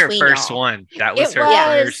that in was her between first y'all. one. That was It her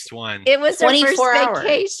was. first one. It was her 24 first hours.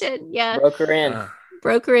 vacation. Yeah. broke her in.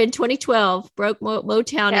 Broke her in 2012. Broke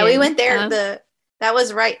Motown. Yeah, we in. went there. That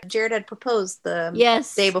was right. Jared had proposed the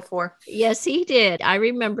Yes. day before. Yes, he did. I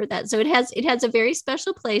remember that. So it has a very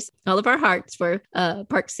special place, all of our hearts, for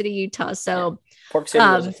Park City, Utah. So Pork City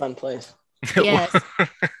was a fun place. yes.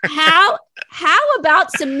 how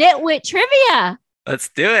about some nitwit trivia? Let's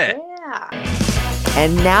do it. Yeah.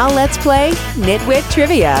 And now let's play Nitwit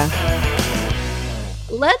Trivia.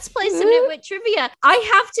 Let's play some nitwit trivia. I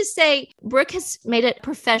have to say, Brooke has made it a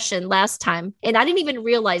profession last time, and I didn't even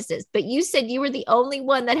realize this, but you said you were the only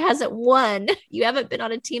one that hasn't won. You haven't been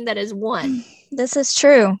on a team that has won. This is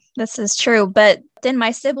true. But then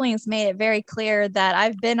my siblings made it very clear that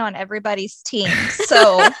I've been on everybody's team.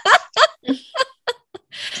 So,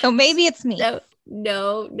 so maybe it's me.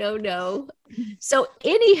 No. So,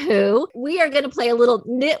 anywho, we are going to play a little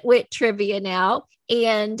nitwit trivia now,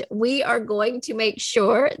 and we are going to make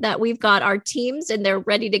sure that we've got our teams and they're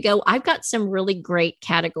ready to go. I've got some really great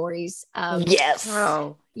categories. Yes.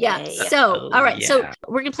 Oh, Yeah. yay. So, all right. So Yeah.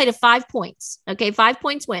 we're going to play to 5 points. Okay. 5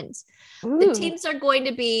 points wins. The teams are going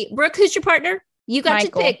to be Brooke. Who's your partner? You got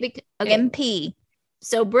Michael. to pick. Okay. MP.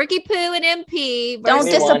 So Brookie Poo and MP Don't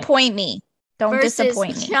versus, Everyone. disappoint me. Don't versus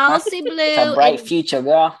disappoint me. Chelsea Blue It's a bright and future,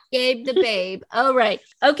 girl. Gabe the Babe. All right.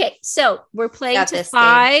 Okay. So we're playing Got to this,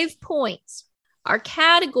 5 points. Our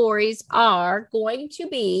categories are going to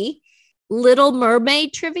be Little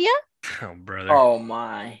Mermaid trivia, Oh, brother. Oh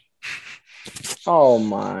my. Oh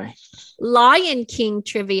my. Lion King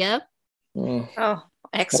trivia. Mm. Oh,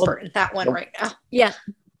 expert in that one right now. Yeah.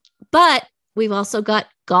 But we've also got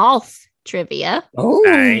golf trivia. Oh.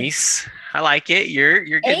 Nice. I like it. You're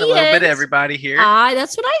getting a little bit And- of everybody here.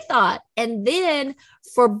 That's what I thought. And then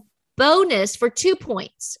for bonus, for 2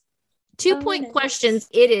 points, 2-point Bonus. questions,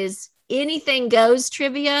 it is anything goes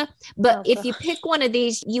trivia. But Oh, if you gosh. pick one of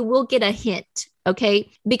these, you will get a hint. Okay.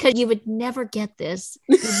 Because you would never get this.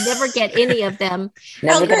 You'd never get any of them.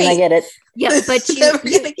 Never Oh, gonna great. get it. Yeah. But Never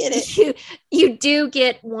gonna get it. you do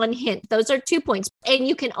get one hint. Those are 2 points. And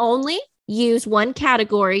you can only use one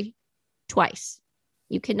category twice.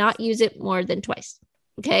 You cannot use it more than twice.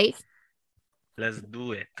 Okay. Let's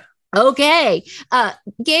do it. Okay.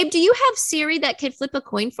 Gabe, do you have Siri that can flip a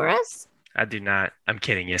coin for us? I do not. I'm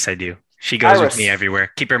kidding. Yes, I do. She goes Iris. with me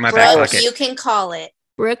everywhere. Keep her in my back Brooke, pocket. you can call it.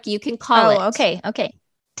 Brooke, you can call it. Okay.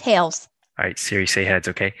 Tails. All right, Siri, say heads,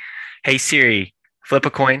 okay? Hey, Siri, flip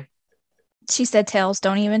a coin. She said tails.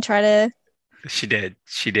 Don't even try to. She did.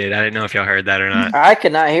 I didn't know if y'all heard that or not. I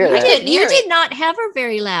could not hear You that. didn't hear you did it. not have her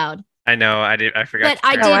very loud, I know. I did. I forgot. but to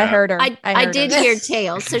I turn did. it I up. heard her. I heard did her. hear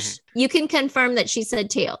tails. So you can confirm that she said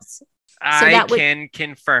tails. I that would- can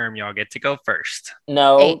confirm y'all get to go first.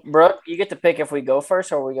 No, 8. Brooke, you get to pick if we go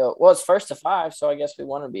first or we go. Well, it's first to 5, so I guess we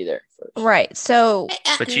want to be there first. Right. So,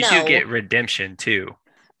 But you No. do get redemption too.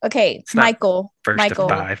 okay, It's not Michael. First Michael,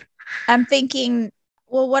 to 5. I'm thinking.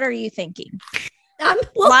 Well, what are you thinking?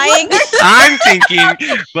 Well, Lying. I'm thinking,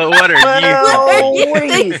 but what are you? Well, you what are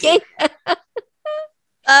you thinking?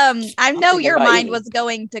 I know thinking your about mind eating. was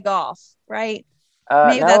going to golf, right? No,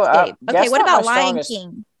 Maybe that's Gabe. Okay, that's what not about my Lion strongest-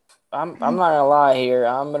 King? I'm not gonna lie here.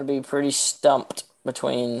 I'm gonna be pretty stumped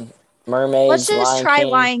between mermaids. Let's just Lion try King.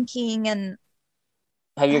 Lion King and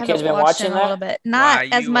Have your I kids haven't been watched watching it a little that? bit. Not Why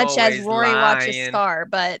as you much as always Rory watches lying? Scar,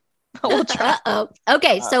 but we'll try. Uh-oh.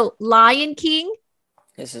 Okay, so Lion King.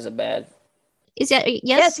 This is a bad. Is that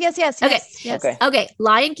Yes, yes, yes, Okay. yes, yes. Okay. Okay,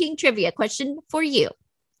 Lion King trivia question for you.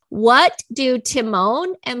 What do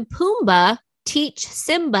Timon and Pumbaa teach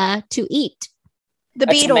Simba to eat? The A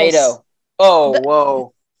Beatles. tomato. Oh, The-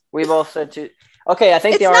 whoa. We both said two. Okay, I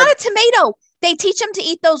think It's they are. not a tomato. They teach him to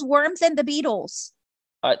eat those worms and the beetles.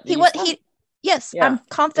 Did you What say? he? Yes, Yeah. I'm It's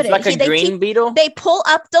confident. like a they green beetle. They pull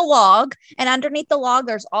up the log, and underneath the log,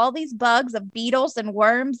 there's all these bugs of beetles and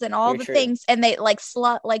worms and all You're the true. things, and they like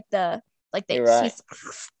they You're right.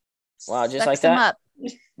 he Wow, just sucks like them that? up.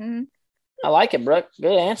 Mhm. I like it, Brooke.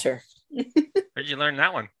 Good answer. Where'd you learn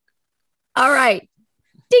that one? All right.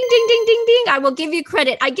 Ding, ding, ding, ding, ding. I will give you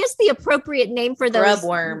credit. I guess the appropriate name for those Grub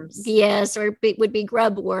worms. Yes, would be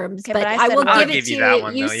grub worms. Okay, but but I I said will worms. I'll give it give to you that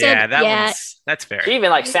one you. though. Said, Yeah, that's fair. She even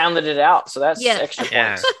like sounded it out, so that's Yeah. extra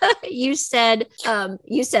Yeah. points. you said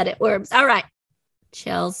it, worms. All right.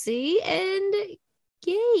 Chelsea and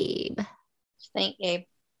Gabe. Thank Gabe.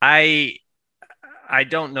 I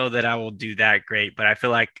don't know that I will do that great, but I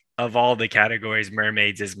feel like of all the categories,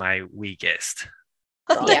 mermaids is my weakest.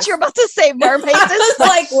 I thought Yeah. you were about to say mermaids. I was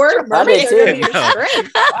like, we're I did mermaids are gonna be too. your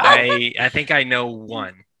strength. I think I know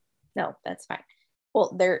one. No, that's fine.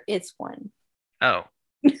 Well, there is one. Oh,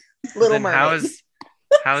 Little then Mermaid.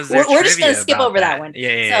 how's there We're just gonna trivia skip about over that one.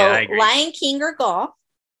 Yeah, so I agree. Lion King or golf.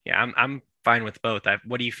 Yeah, I'm fine with both.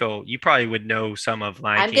 What do you feel? You probably would know some of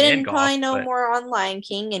Lion I'm King gonna and golf. probably know but more on Lion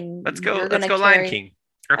King, and Let's go. you're Let's gonna go, Lion carry- King.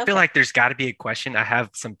 I feel Okay. like there's got to be a question. I have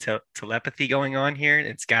some telepathy going on here.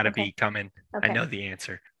 It's got to Okay. be coming. Okay. I know the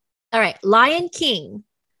answer. All right. Lion King.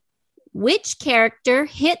 Which character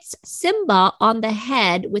hits Simba on the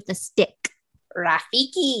head with a stick?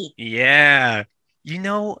 Rafiki. Yeah, you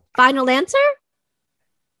know, Final answer?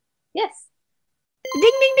 Yes. Ding,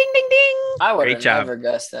 ding, ding, ding, ding. I would Great have job. never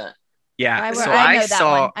guessed that. yeah. So I know that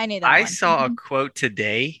saw. one. I knew that I one. saw a Mhm. quote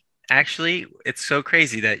today. Actually, it's so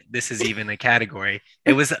crazy that this is even a category.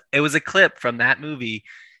 It was a clip from that movie,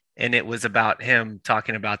 and it was about him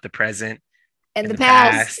talking about the present And and the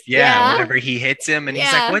past. Yeah, whenever he hits him, and he's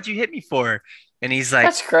like, Yeah. "What'd you hit me for?" And he's like,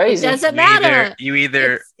 That's crazy. It doesn't "You either- matter. You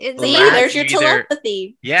either It's See, Relax, there's your you either-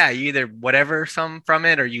 telepathy. yeah, you either whatever some from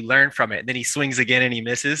it or you learn from it. And then he swings again and he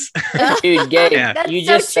misses. Dude, Gabe, Yeah. That's you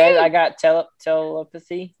so just said true. I got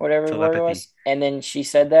telepathy, whatever the word it was, and then she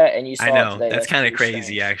said that, and you saw I it know. today. That's kind of pretty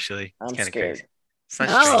crazy, strange. actually. I'm It's kind of scared. crazy. It's not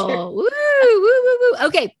strange. Oh, woo, woo, woo, woo.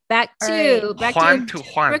 Okay, back All to right. back Juan to to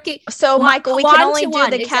Juan. rookie. So, One- Michael, we one can to only do one,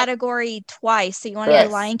 the exactly. category twice. So you want to Correct.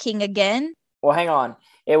 do Lion King again? Well, hang on.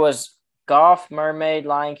 It was golf, mermaid,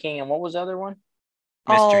 Lion King, and what was the other one?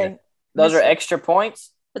 Mystery. Oh, Those are Mystery. extra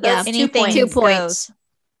points. But Yeah. that's anything 2 goes. points.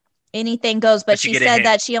 Anything goes, but But you she get a said hint.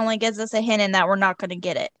 that she only gives us a hint and that we're not going to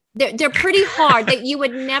get it. They're pretty hard. That you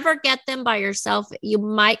would never get them by yourself. You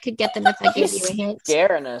might could get them if I give you a hint.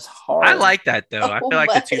 Scaring us hard. I like that though. I feel like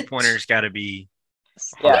the What? 2-pointers got to be.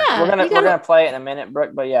 Yeah, Yeah, we're gonna you gotta- we're gonna play it in a minute,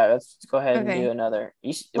 Brooke. But yeah, let's go ahead Okay. and do another.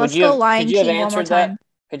 Let's go Lion could you have King one more answered that? time.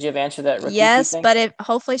 Could you have answered that? Rafiki Yes, thing? but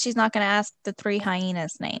hopefully she's not going to ask the 3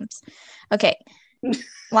 hyenas names. Okay.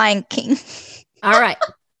 Lion King. All right.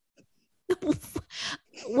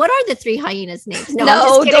 What are the 3 hyenas' names? No,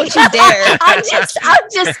 I'm just don't kidding. you dare. I'm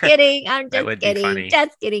just kidding. I'm That just would be kidding. funny.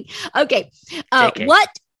 Just kidding. Okay. JK. What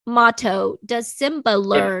motto does Simba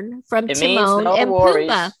learn from It means Timon no and worries.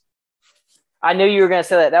 Pumbaa? I knew you were gonna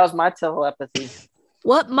say that. That was my telepathy.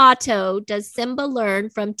 What motto does Simba learn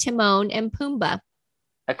from Timon and Pumbaa?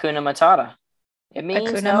 Hakuna Matata. It means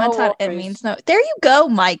Hakuna no Matata. It worries. means no. There you go,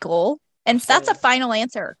 Michael. And that's a Sorry. final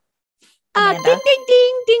answer. Ding, Amanda. ding,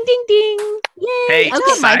 ding, ding, ding, ding. Yay. Hey,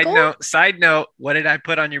 okay. Michael. side note. What did I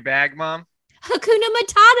put on your bag, Mom? Hakuna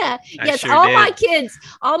Matata. I Yes, sure all did.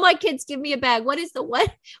 my kids give me a bag. What is the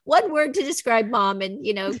one word to describe mom and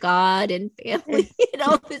God and family and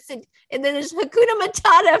all this and then there's Hakuna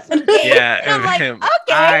Matata for me. Yeah, And I'm like, him.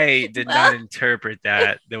 okay, I did not well. interpret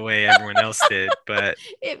that the way everyone else did, but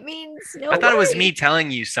it means no. I thought it was worries. me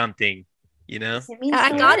telling you something. You know? It means I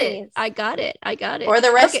no got worries. it. I got it. I got it. Or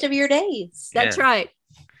the rest Okay, of your days. That's Yeah. right.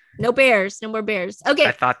 No bears. No more bears. Okay.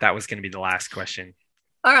 I thought that was going to be the last question.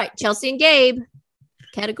 All right. Chelsea and Gabe.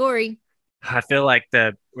 Category. I feel like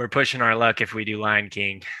we're pushing our luck if we do Lion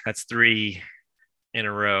King. That's 3 in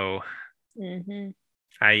a row. Mm-hmm.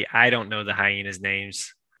 I don't know the hyenas'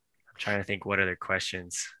 names. I'm trying to think what other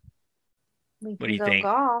questions. We What can do you go think?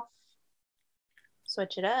 golf.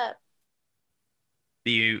 Switch it up.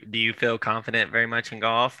 Do you feel confident very much in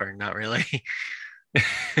golf or not really?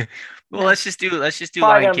 Well, No. let's just do Probably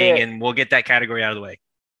Lion gonna be King it. and we'll get that category out of the way.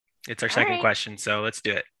 It's our All second right. question, so let's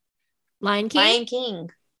do it. Lion King. Lion King.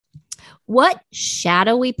 What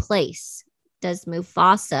shadowy place does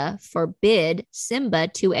Mufasa forbid Simba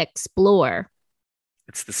to explore?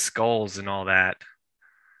 It's the skulls and all that.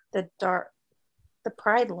 The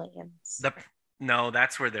Pride Lands. No,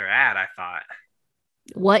 that's where they're at, I thought.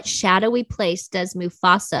 What shadowy place does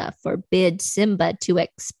Mufasa forbid Simba to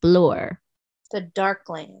explore? The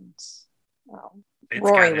Darklands. Oh, It's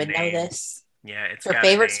Rory got a would know name. this. Yeah, it's Her got a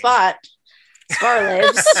favorite name. spot. Scar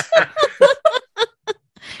lives.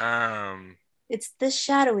 It's the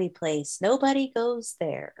shadowy place. Nobody goes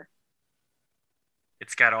there.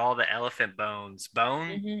 It's got all the elephant bones.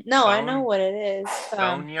 Mhm. No, I know Bone- what it is.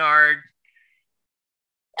 Boneyard,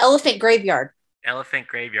 Elephant Graveyard. elephant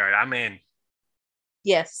graveyard. I'm in.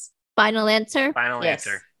 Yes. Final answer. Final Yes.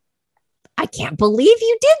 answer. I can't believe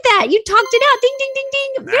you did that. You talked it out. Ding, ding, ding,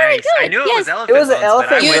 ding. Very Nice. good. I knew it Yes. was elephant It was an bones, but I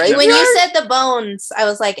elephant went graveyard? When you graveyard. said the bones, I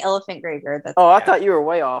was like Elephant Graveyard. That's Oh, I Yeah. thought you were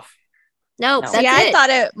way off. No, No. that's See, I it.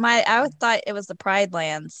 thought it was the Pride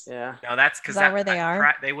Lands. Yeah. No, that's because Is that where they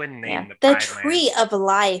are? They wouldn't yeah. name the The Pride Tree Lands. of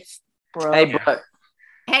Life, bro. Hey, Yeah. Brooke.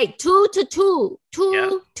 Hey, 2-2. Yeah.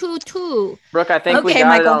 2-2. Brooke, I think we Okay,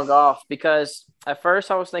 got it Michael. on golf because at first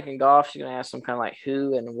I was thinking golf. She's gonna ask some kind of like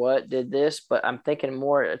who and what did this, but I'm thinking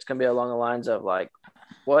more it's gonna be along the lines of like,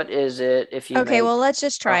 what is it if you Okay, make well, let's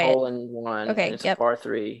just a try it. hole in one? Okay, and it's yep. a par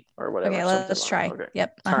 3 or whatever. Okay, something let's like try. that. Okay.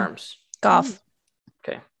 Yep. Terms. Golf.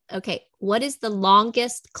 Okay. What is the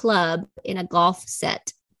longest club in a golf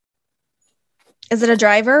set? Is it a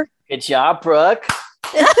driver? Good job, Brooke.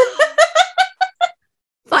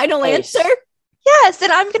 Final Ace. answer. Yes,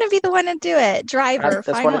 then I'm gonna be the one to do it. Driver. That's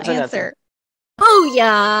what Final it's in, I answer. Oh,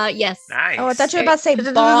 yeah. Yes. Nice. Oh, I thought you were about to say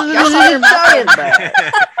ball. Giant I saw your mouth.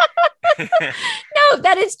 bag. No,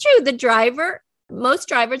 that is true. The driver, most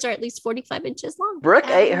drivers are at least 45 inches long. Brooke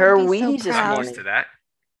I ate her would be so Wheaties this proud. I'm morning. used to that.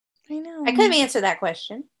 I know. I could have answered that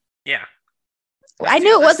question. Yeah. I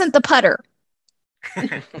knew it wasn't the putter.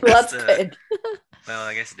 That's good. Well,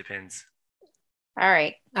 I guess it depends. All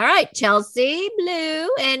right. All right. Chelsea, Blue,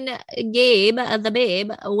 and Gabe, the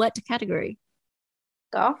babe. What category?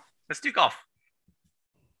 Golf. Let's do golf.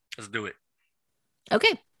 Let's do it.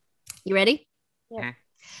 Okay. You ready? Yeah. Mhm.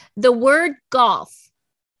 The word golf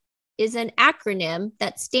is an acronym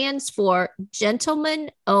that stands for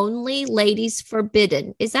Gentlemen Only, Ladies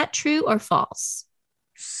Forbidden. Is that true or false?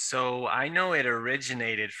 So I know it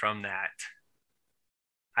originated from that.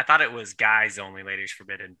 I thought it was guys only, ladies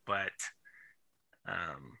forbidden, but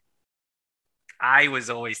I was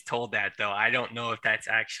always told that though. I don't know if that's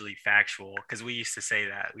actually factual because we used to say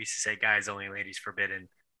that. We used to say guys only, ladies forbidden.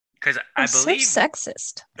 Because I That's believe so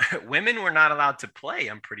sexist. women were not allowed to play,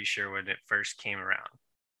 I'm pretty sure, when it first came around.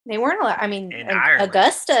 They weren't allowed. I mean, In Ireland.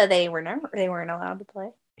 Augusta, they weren't allowed to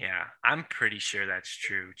play. Yeah, I'm pretty sure that's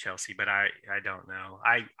true, Chelsea, but I don't know.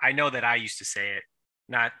 I know that I used to say it,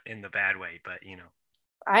 not in the bad way, but you know.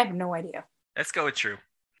 I have no idea. Let's go with true.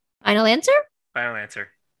 Final answer? Final answer.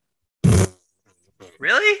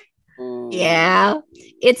 Really? Ooh. Yeah.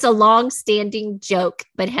 It's a long-standing joke,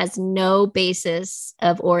 but has no basis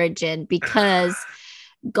of origin because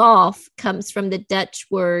golf comes from the Dutch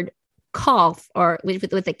word kalf, or with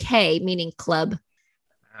a K, meaning club.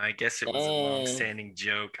 I guess it was a Dang. long-standing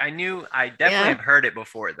joke. I definitely Yeah. have heard it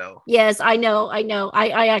before, though. Yes, I know.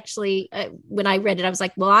 I actually, when I read it, I was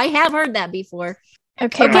like, well, I have heard that before.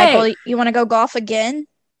 Okay, Okay. Michael, you want to go golf again?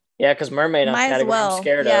 Yeah, because mermaid on Might as category well. I'm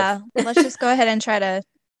scared yeah. of. Let's just go ahead and try to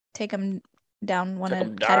take them down one Take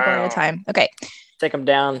 'em category at a down. time. Okay. Take them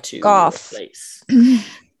down to Golf. a place.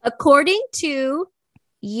 According to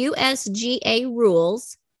USGA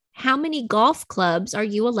rules, how many golf clubs are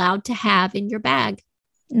you allowed to have in your bag?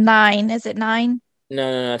 9. Is it 9?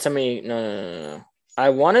 No. Tell me, no. I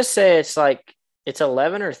want to say it's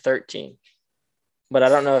 11 or 13, but I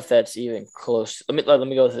don't know if that's even close. Let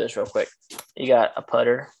me go through this real quick. You got a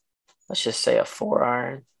putter. Let's just say a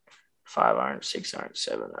 4-iron, 5-iron, 6-iron,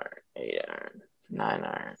 7-iron, 8-iron,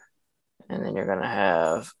 9-iron, and then you're gonna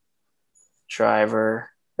have driver,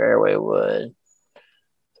 fairway wood,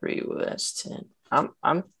 3 wood. That's 10. I'm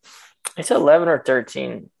It's 11 or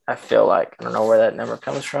 13. I feel like I don't know where that number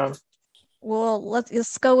comes from. Well,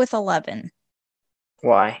 let's go with 11.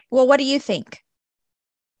 Why? Well, what do you think?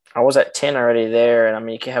 I was at 10 already there, and I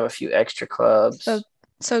mean you can have a few extra clubs.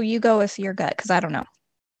 So you go with your gut because I don't know.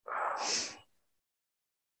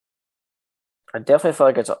 I definitely feel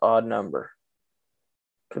like it's an odd number.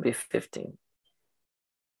 Could be 15.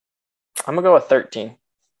 I'm gonna go with 13.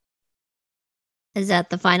 Is that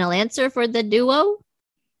the final answer for the duo?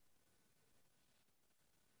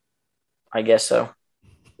 I guess so.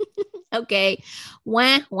 Okay.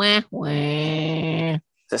 Wah, wah, wah. Is it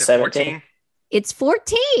Is it 17? It's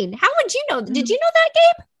 14. How would you know? Did you know that,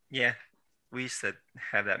 Gabe? Yeah. We used to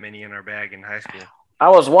have that many in our bag in high school. I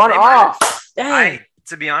was one They off. Dang.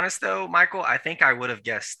 To be honest, though, Michael, I think I would have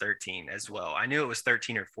guessed 13 as well. I knew it was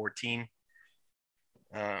 13 or 14.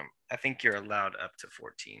 I think you're allowed up to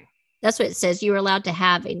 14. That's what it says. You're allowed to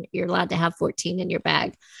have 14 in your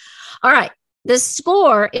bag. All right. The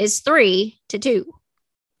score is 3-2.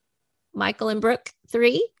 Michael and Brooke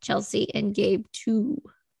 3, Chelsea and Gabe 2.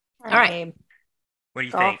 All right. Gabe. What do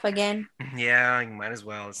you Golf think? again. Yeah, you might as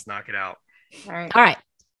well. Let's knock it out. All right. All right.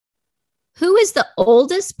 Who is the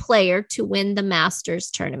oldest player to win the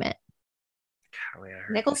Masters tournament? Golly, I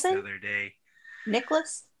heard Nicholson? this the other day.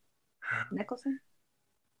 Nicholas? Nicholson?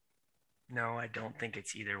 No, I don't think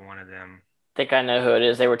it's either one of them. I think I know who it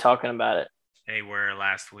is. They were talking about it. They were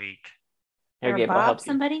last week. Here, Or Gabe, I'll Bob help you.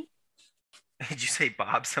 somebody? Did you say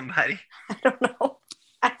Bob somebody? I don't know.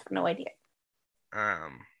 I have no idea.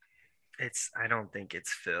 I don't think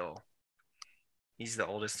it's Phil. He's the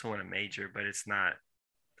oldest to win a major, but it's not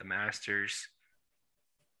the Masters.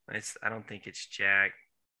 I don't think it's Jack.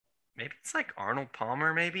 Maybe it's like Arnold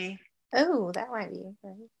Palmer, maybe. Oh, that might be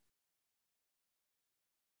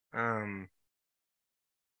right.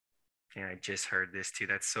 Yeah, I just heard this too.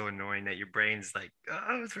 That's so annoying that your brain's like,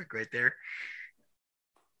 oh, it's right there.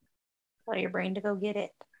 Tell your brain to go get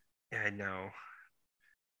it. Yeah, I know.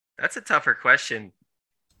 That's a tougher question.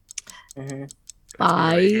 Mm-hmm.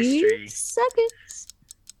 5 History. seconds.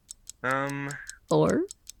 4.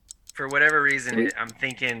 For whatever reason, Three. I'm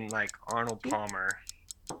thinking like Arnold Palmer.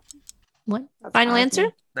 What? That's Final fine with answer?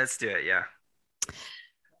 me. Let's do it. Yeah.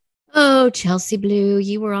 Oh, Chelsea Blue,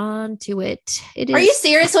 you were on to it. It is Are you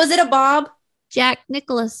serious? Was it a Bob? Jack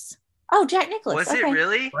Nicklaus. Oh, Jack Nicklaus. Was it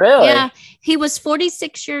really? Really? Yeah, he was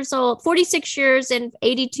 46 years old, 46 years and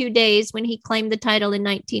 82 days when he claimed the title in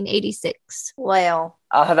 1986. Well,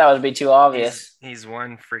 I thought that would be too obvious. He's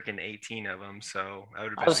won freaking 18 of them, so I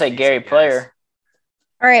would. I would say Gary Player.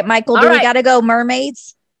 All right, Michael, do All we right. got to go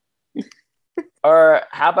mermaids? Or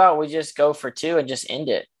how about we just go for 2 and just end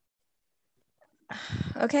it?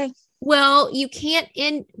 Okay. Well, you can't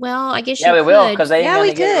end. Well, I guess Yeah, you we will could. because they ain't Yeah, gonna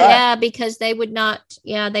we get it could. right. Yeah, because they would not.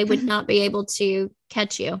 Yeah, they would not be able to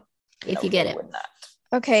catch you if No, you get they it. would not.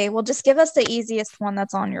 Okay, well, just give us the easiest one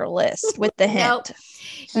that's on your list with the hint.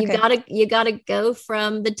 Nope. Okay. You gotta go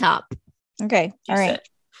from the top. Okay. You All right. said.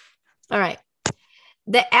 All right.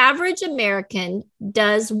 The average American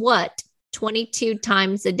does what 22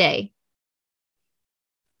 times a day?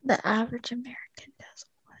 The average American does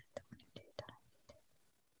what?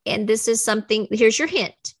 And this is something. Here's your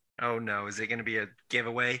hint. Oh no, is it going to be a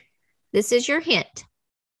giveaway? This is your hint.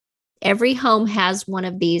 Every home has one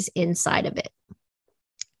of these inside of it.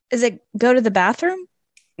 Is it go to the bathroom?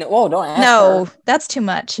 No, whoa, don't ask No, her. that's too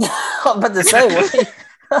much. I'm about to say.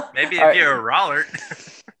 What? Maybe All if right. you're a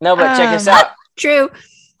Rollert. No, but check this out. True.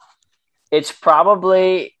 It's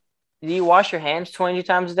probably. Do you wash your hands 22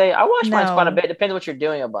 times a day? I wash mine quite a No. bit. Depends what you're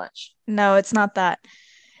doing a bunch. No, it's not that.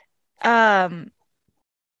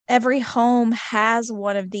 Every home has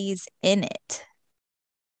one of these in it.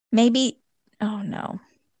 Maybe. Oh no.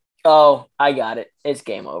 Oh, I got it. It's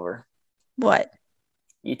game over. What?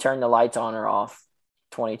 You turn the lights on or off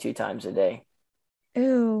 22 times a day.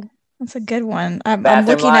 Ooh, that's a good one. I'm Bathroom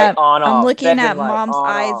looking light at. on, I'm off. looking Bedroom at light Mom's on,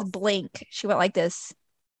 eyes off. blink. She went like this.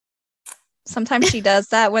 Sometimes she does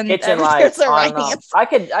that when Kitchen there's lights the on right and off. answer.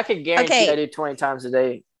 I could guarantee Okay. I do 20 times a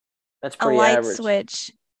day. That's A pretty light average.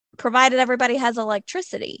 switch, provided everybody has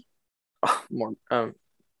electricity. More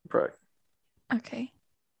Brooke. Okay.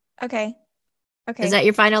 Okay. Okay. Is that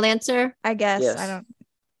your final answer? I guess. Yes. I don't.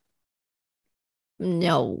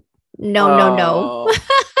 No. No. Oh.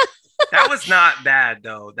 That was not bad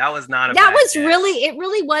though. That was not a That bad was guess. really. It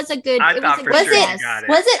really was a good. I it thought was a for good sure you guess. got it.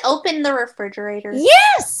 was it open the refrigerator?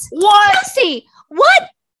 Yes. What? Chelsea, what?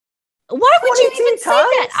 Why would you 22 even say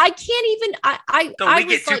that? times? I can't even. I So I we get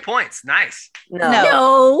was 2 like, points. Nice. No.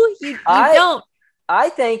 No, you I- don't. I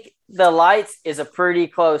think the lights is a pretty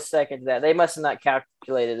close second to that. They must have not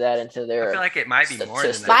calculated that into their. I feel like it might be more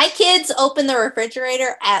than statistics. that. My kids open the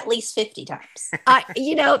refrigerator at least 50 times.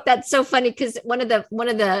 That's so funny because one of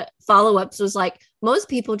the follow-ups was like, most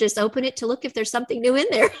people just open it to look if there's something new in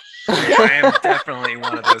there. I am definitely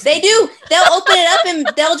one of those. They people. do. They'll open it up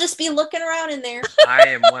and they'll just be looking around in there. I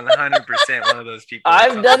am 100% one of those people.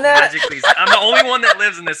 I've done that. I'm the only one that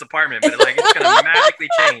lives in this apartment, but like it's gonna magically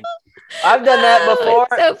change. I've done that Oh, before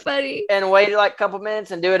it's so funny. and waited like a couple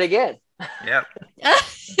minutes and do it again. Yep.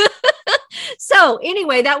 So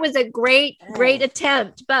anyway, that was a great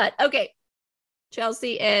attempt. But okay,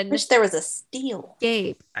 Chelsea and Wish there was a steal.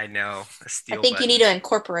 Gabe. I know. A steal I think you button. need to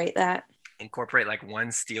incorporate that. Incorporate like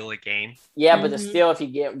one steal a game. Yeah, but the Mhm. steal, if you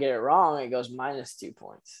get it wrong, it goes -2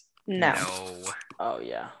 points. No. Oh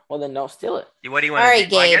yeah. Well then don't steal it. What do you want All to right,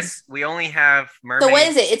 do? Well, I Gabe. guess we only have mermaids. So what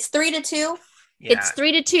is it? It's 3-2. Yeah. It's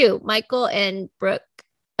 3-2. Michael and Brooke.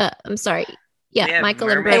 I'm sorry. We Yeah, have Michael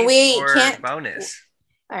and mermaids Brooke. We or can't- bonus.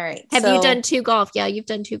 All right. Have so you done 2 golf? Yeah, you've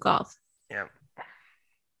done 2 golf. Yeah.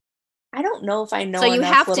 I don't know if I know So you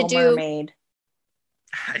enough have to Little do- Mermaid.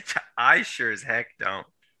 I sure as heck don't.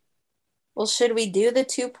 Well, should we do the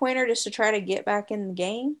 2-pointer just to try to get back in the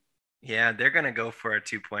game? Yeah, they're gonna go for a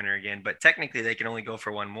 2-pointer again, but technically they can only go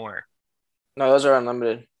for one more. No, those are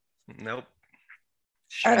unlimited. Nope.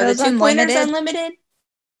 Are Are the those 2-pointers unlimited? unlimited?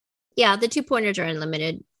 Yeah, the 2-pointers are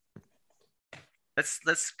unlimited.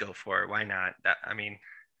 Let's go for it. Why not? I mean,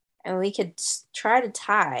 And we could try to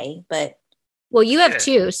tie, but Well, you have Good.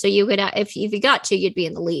 2, so you would if you got 2, you'd be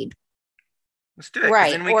in the lead. let's do it. 'cause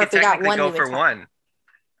Right, Then we or could if we got technically one, go we would for tie. one.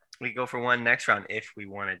 We go for one next round if we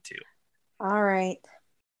wanted to. all right.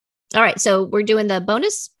 All right, so we're doing the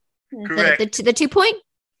bonus, Correct. the 2-point.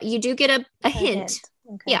 You do get a hint.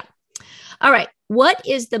 Okay. Yeah. All right. What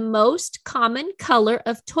is the most common color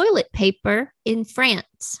of toilet paper in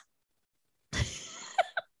France?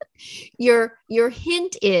 Your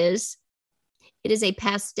hint is it is a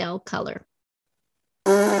pastel color.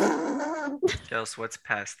 Chelsea, what's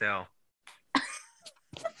pastel?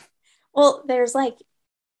 Well, there's like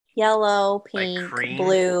yellow, Like pink, cream?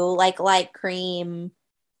 blue, like light cream,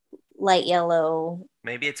 light yellow.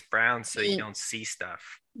 Maybe it's brown so you Pink. don't see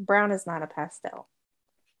stuff. Brown is not a pastel.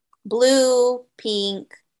 Blue,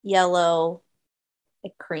 pink, yellow,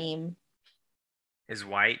 like cream. Is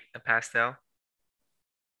white a pastel?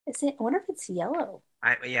 Is it? I wonder if it's yellow.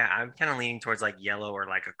 I'm kind of leaning towards like yellow or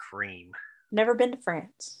like a cream. Never been to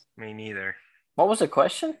France. Me neither. What was the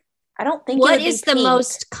question? I don't think. What it would is be the pink.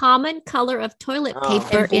 most common color of toilet Oh.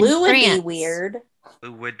 paper And blue in would France? be weird.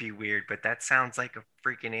 Blue would be weird, but that sounds like a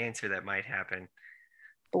freaking answer that might happen.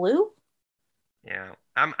 Blue? Yeah,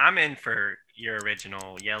 I'm in for your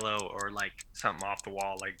original yellow or like something off the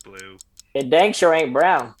wall like blue. It dang sure ain't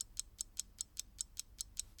brown.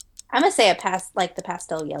 I'm gonna say like the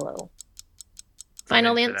pastel yellow.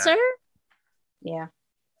 Final I'm in for that. answer? Yeah.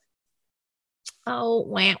 Oh,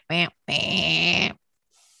 wah, wah, wah.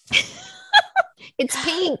 It's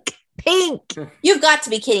pink. Pink. You've got to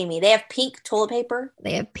be kidding me. They have pink toilet paper.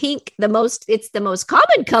 They have pink. It's the most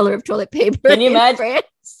common color of toilet paper. Can you in imagine- France.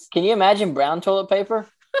 Can you imagine brown toilet paper?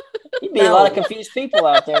 You'd be a lot of confused people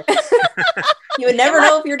out there. You would never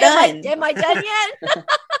know if you're done. Am I done yet?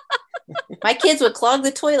 My kids would clog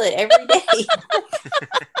the toilet every day.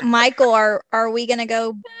 Michael, are we gonna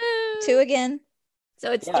go 2 again?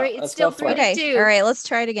 So it's Yeah, 3. It's let's still go for it. 3 Okay. to 2. All right, let's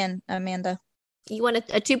try it again, Amanda. You want a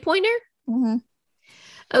 2-pointer? Mm-hmm.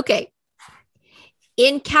 Okay.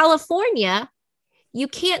 In California, you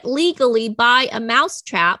can't legally buy a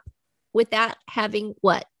mousetrap without having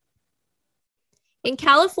what? In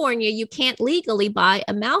California, you can't legally buy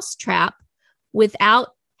a mousetrap without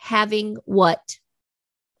having what?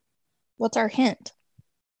 What's our hint?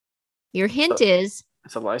 Your hint is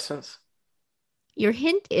It's a license.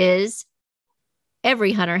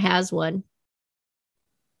 every hunter has one.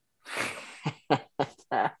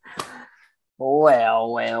 Well.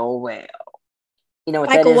 You know what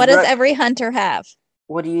Michael, that is, what does Brooke? every hunter have?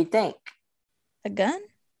 What do you think? A gun?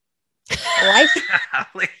 A license?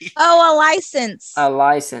 Golly. Oh, a license. A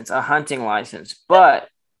license, a hunting license. But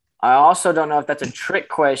I also don't know if that's a trick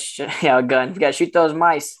question. Yeah, a gun. You gotta shoot those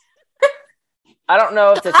mice. I don't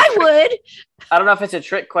know if it's I would. I don't know if it's a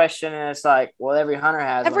trick question and it's like, well, every hunter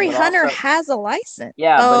has Every one, but hunter also- has a license.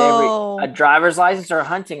 Yeah, Oh. but a driver's license or a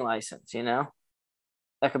hunting license, you know?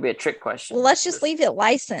 That could be a trick question. Well, let's just leave it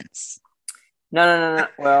license. No.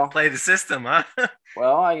 Well, Play the system, huh?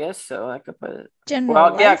 I guess so. I could put it. General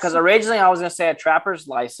Well, yeah, because license. originally I was gonna say a trapper's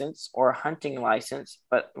license or a hunting license,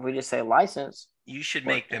 but if we just say license, You should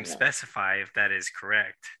make them specify if that is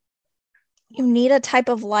correct. You need a type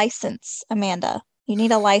of license, Amanda. You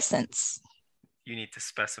need a license. You need to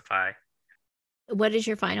specify. What is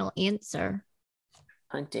your final answer?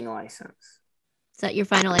 Hunting license. Is that your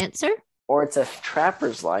final answer? Or it's a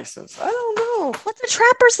trapper's license. I don't know. What's a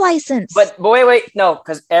trapper's license? But wait, no,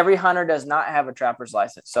 because every hunter does not have a trapper's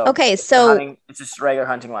license. So okay, so it's just a regular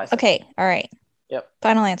hunting license. Okay, all right. Yep.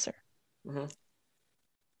 Final answer. Mm-hmm.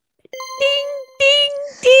 Ding, ding,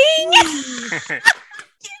 ding.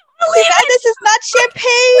 Believe that this is not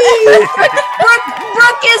champagne.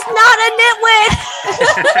 Brooke is not a nitwit.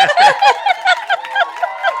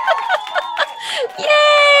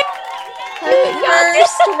 Yay!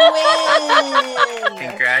 First win.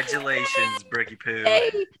 Congratulations, Brookie Poo.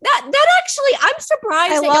 Hey, that actually, I'm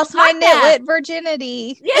surprised. I that lost y'all my got that. nitwit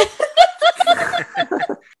virginity. Yeah.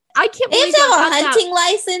 I can't They believe have to y'all have got a hunting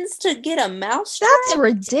license to get a mouse trap. That's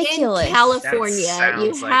ridiculous. In California, you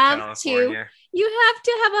sounds like have California. you have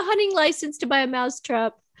to have a hunting license to buy a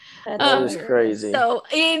mousetrap. That was crazy. So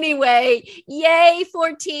anyway, yay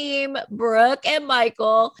for Team Brooke and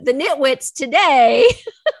Michael. The nitwits today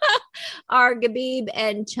are Gabib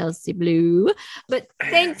and Chelsea Blue. But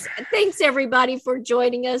thanks everybody for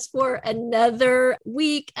joining us for another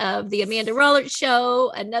week of the Amanda Rollert Show.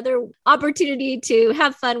 Another opportunity to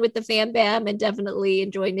have fun with the Fam Bam and definitely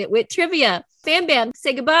enjoy nitwit trivia. Fam Bam,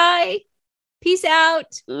 say goodbye. Peace out.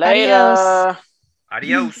 Later.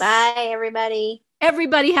 Adios. Bye, everybody.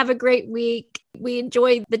 Everybody have a great week. We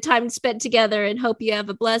enjoyed the time spent together and hope you have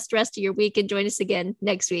a blessed rest of your week and join us again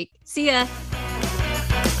next week. See ya.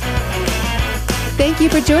 Thank you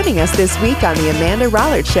for joining us this week on The Amanda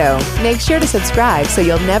Rollert Show. Make sure to subscribe so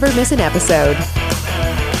you'll never miss an episode.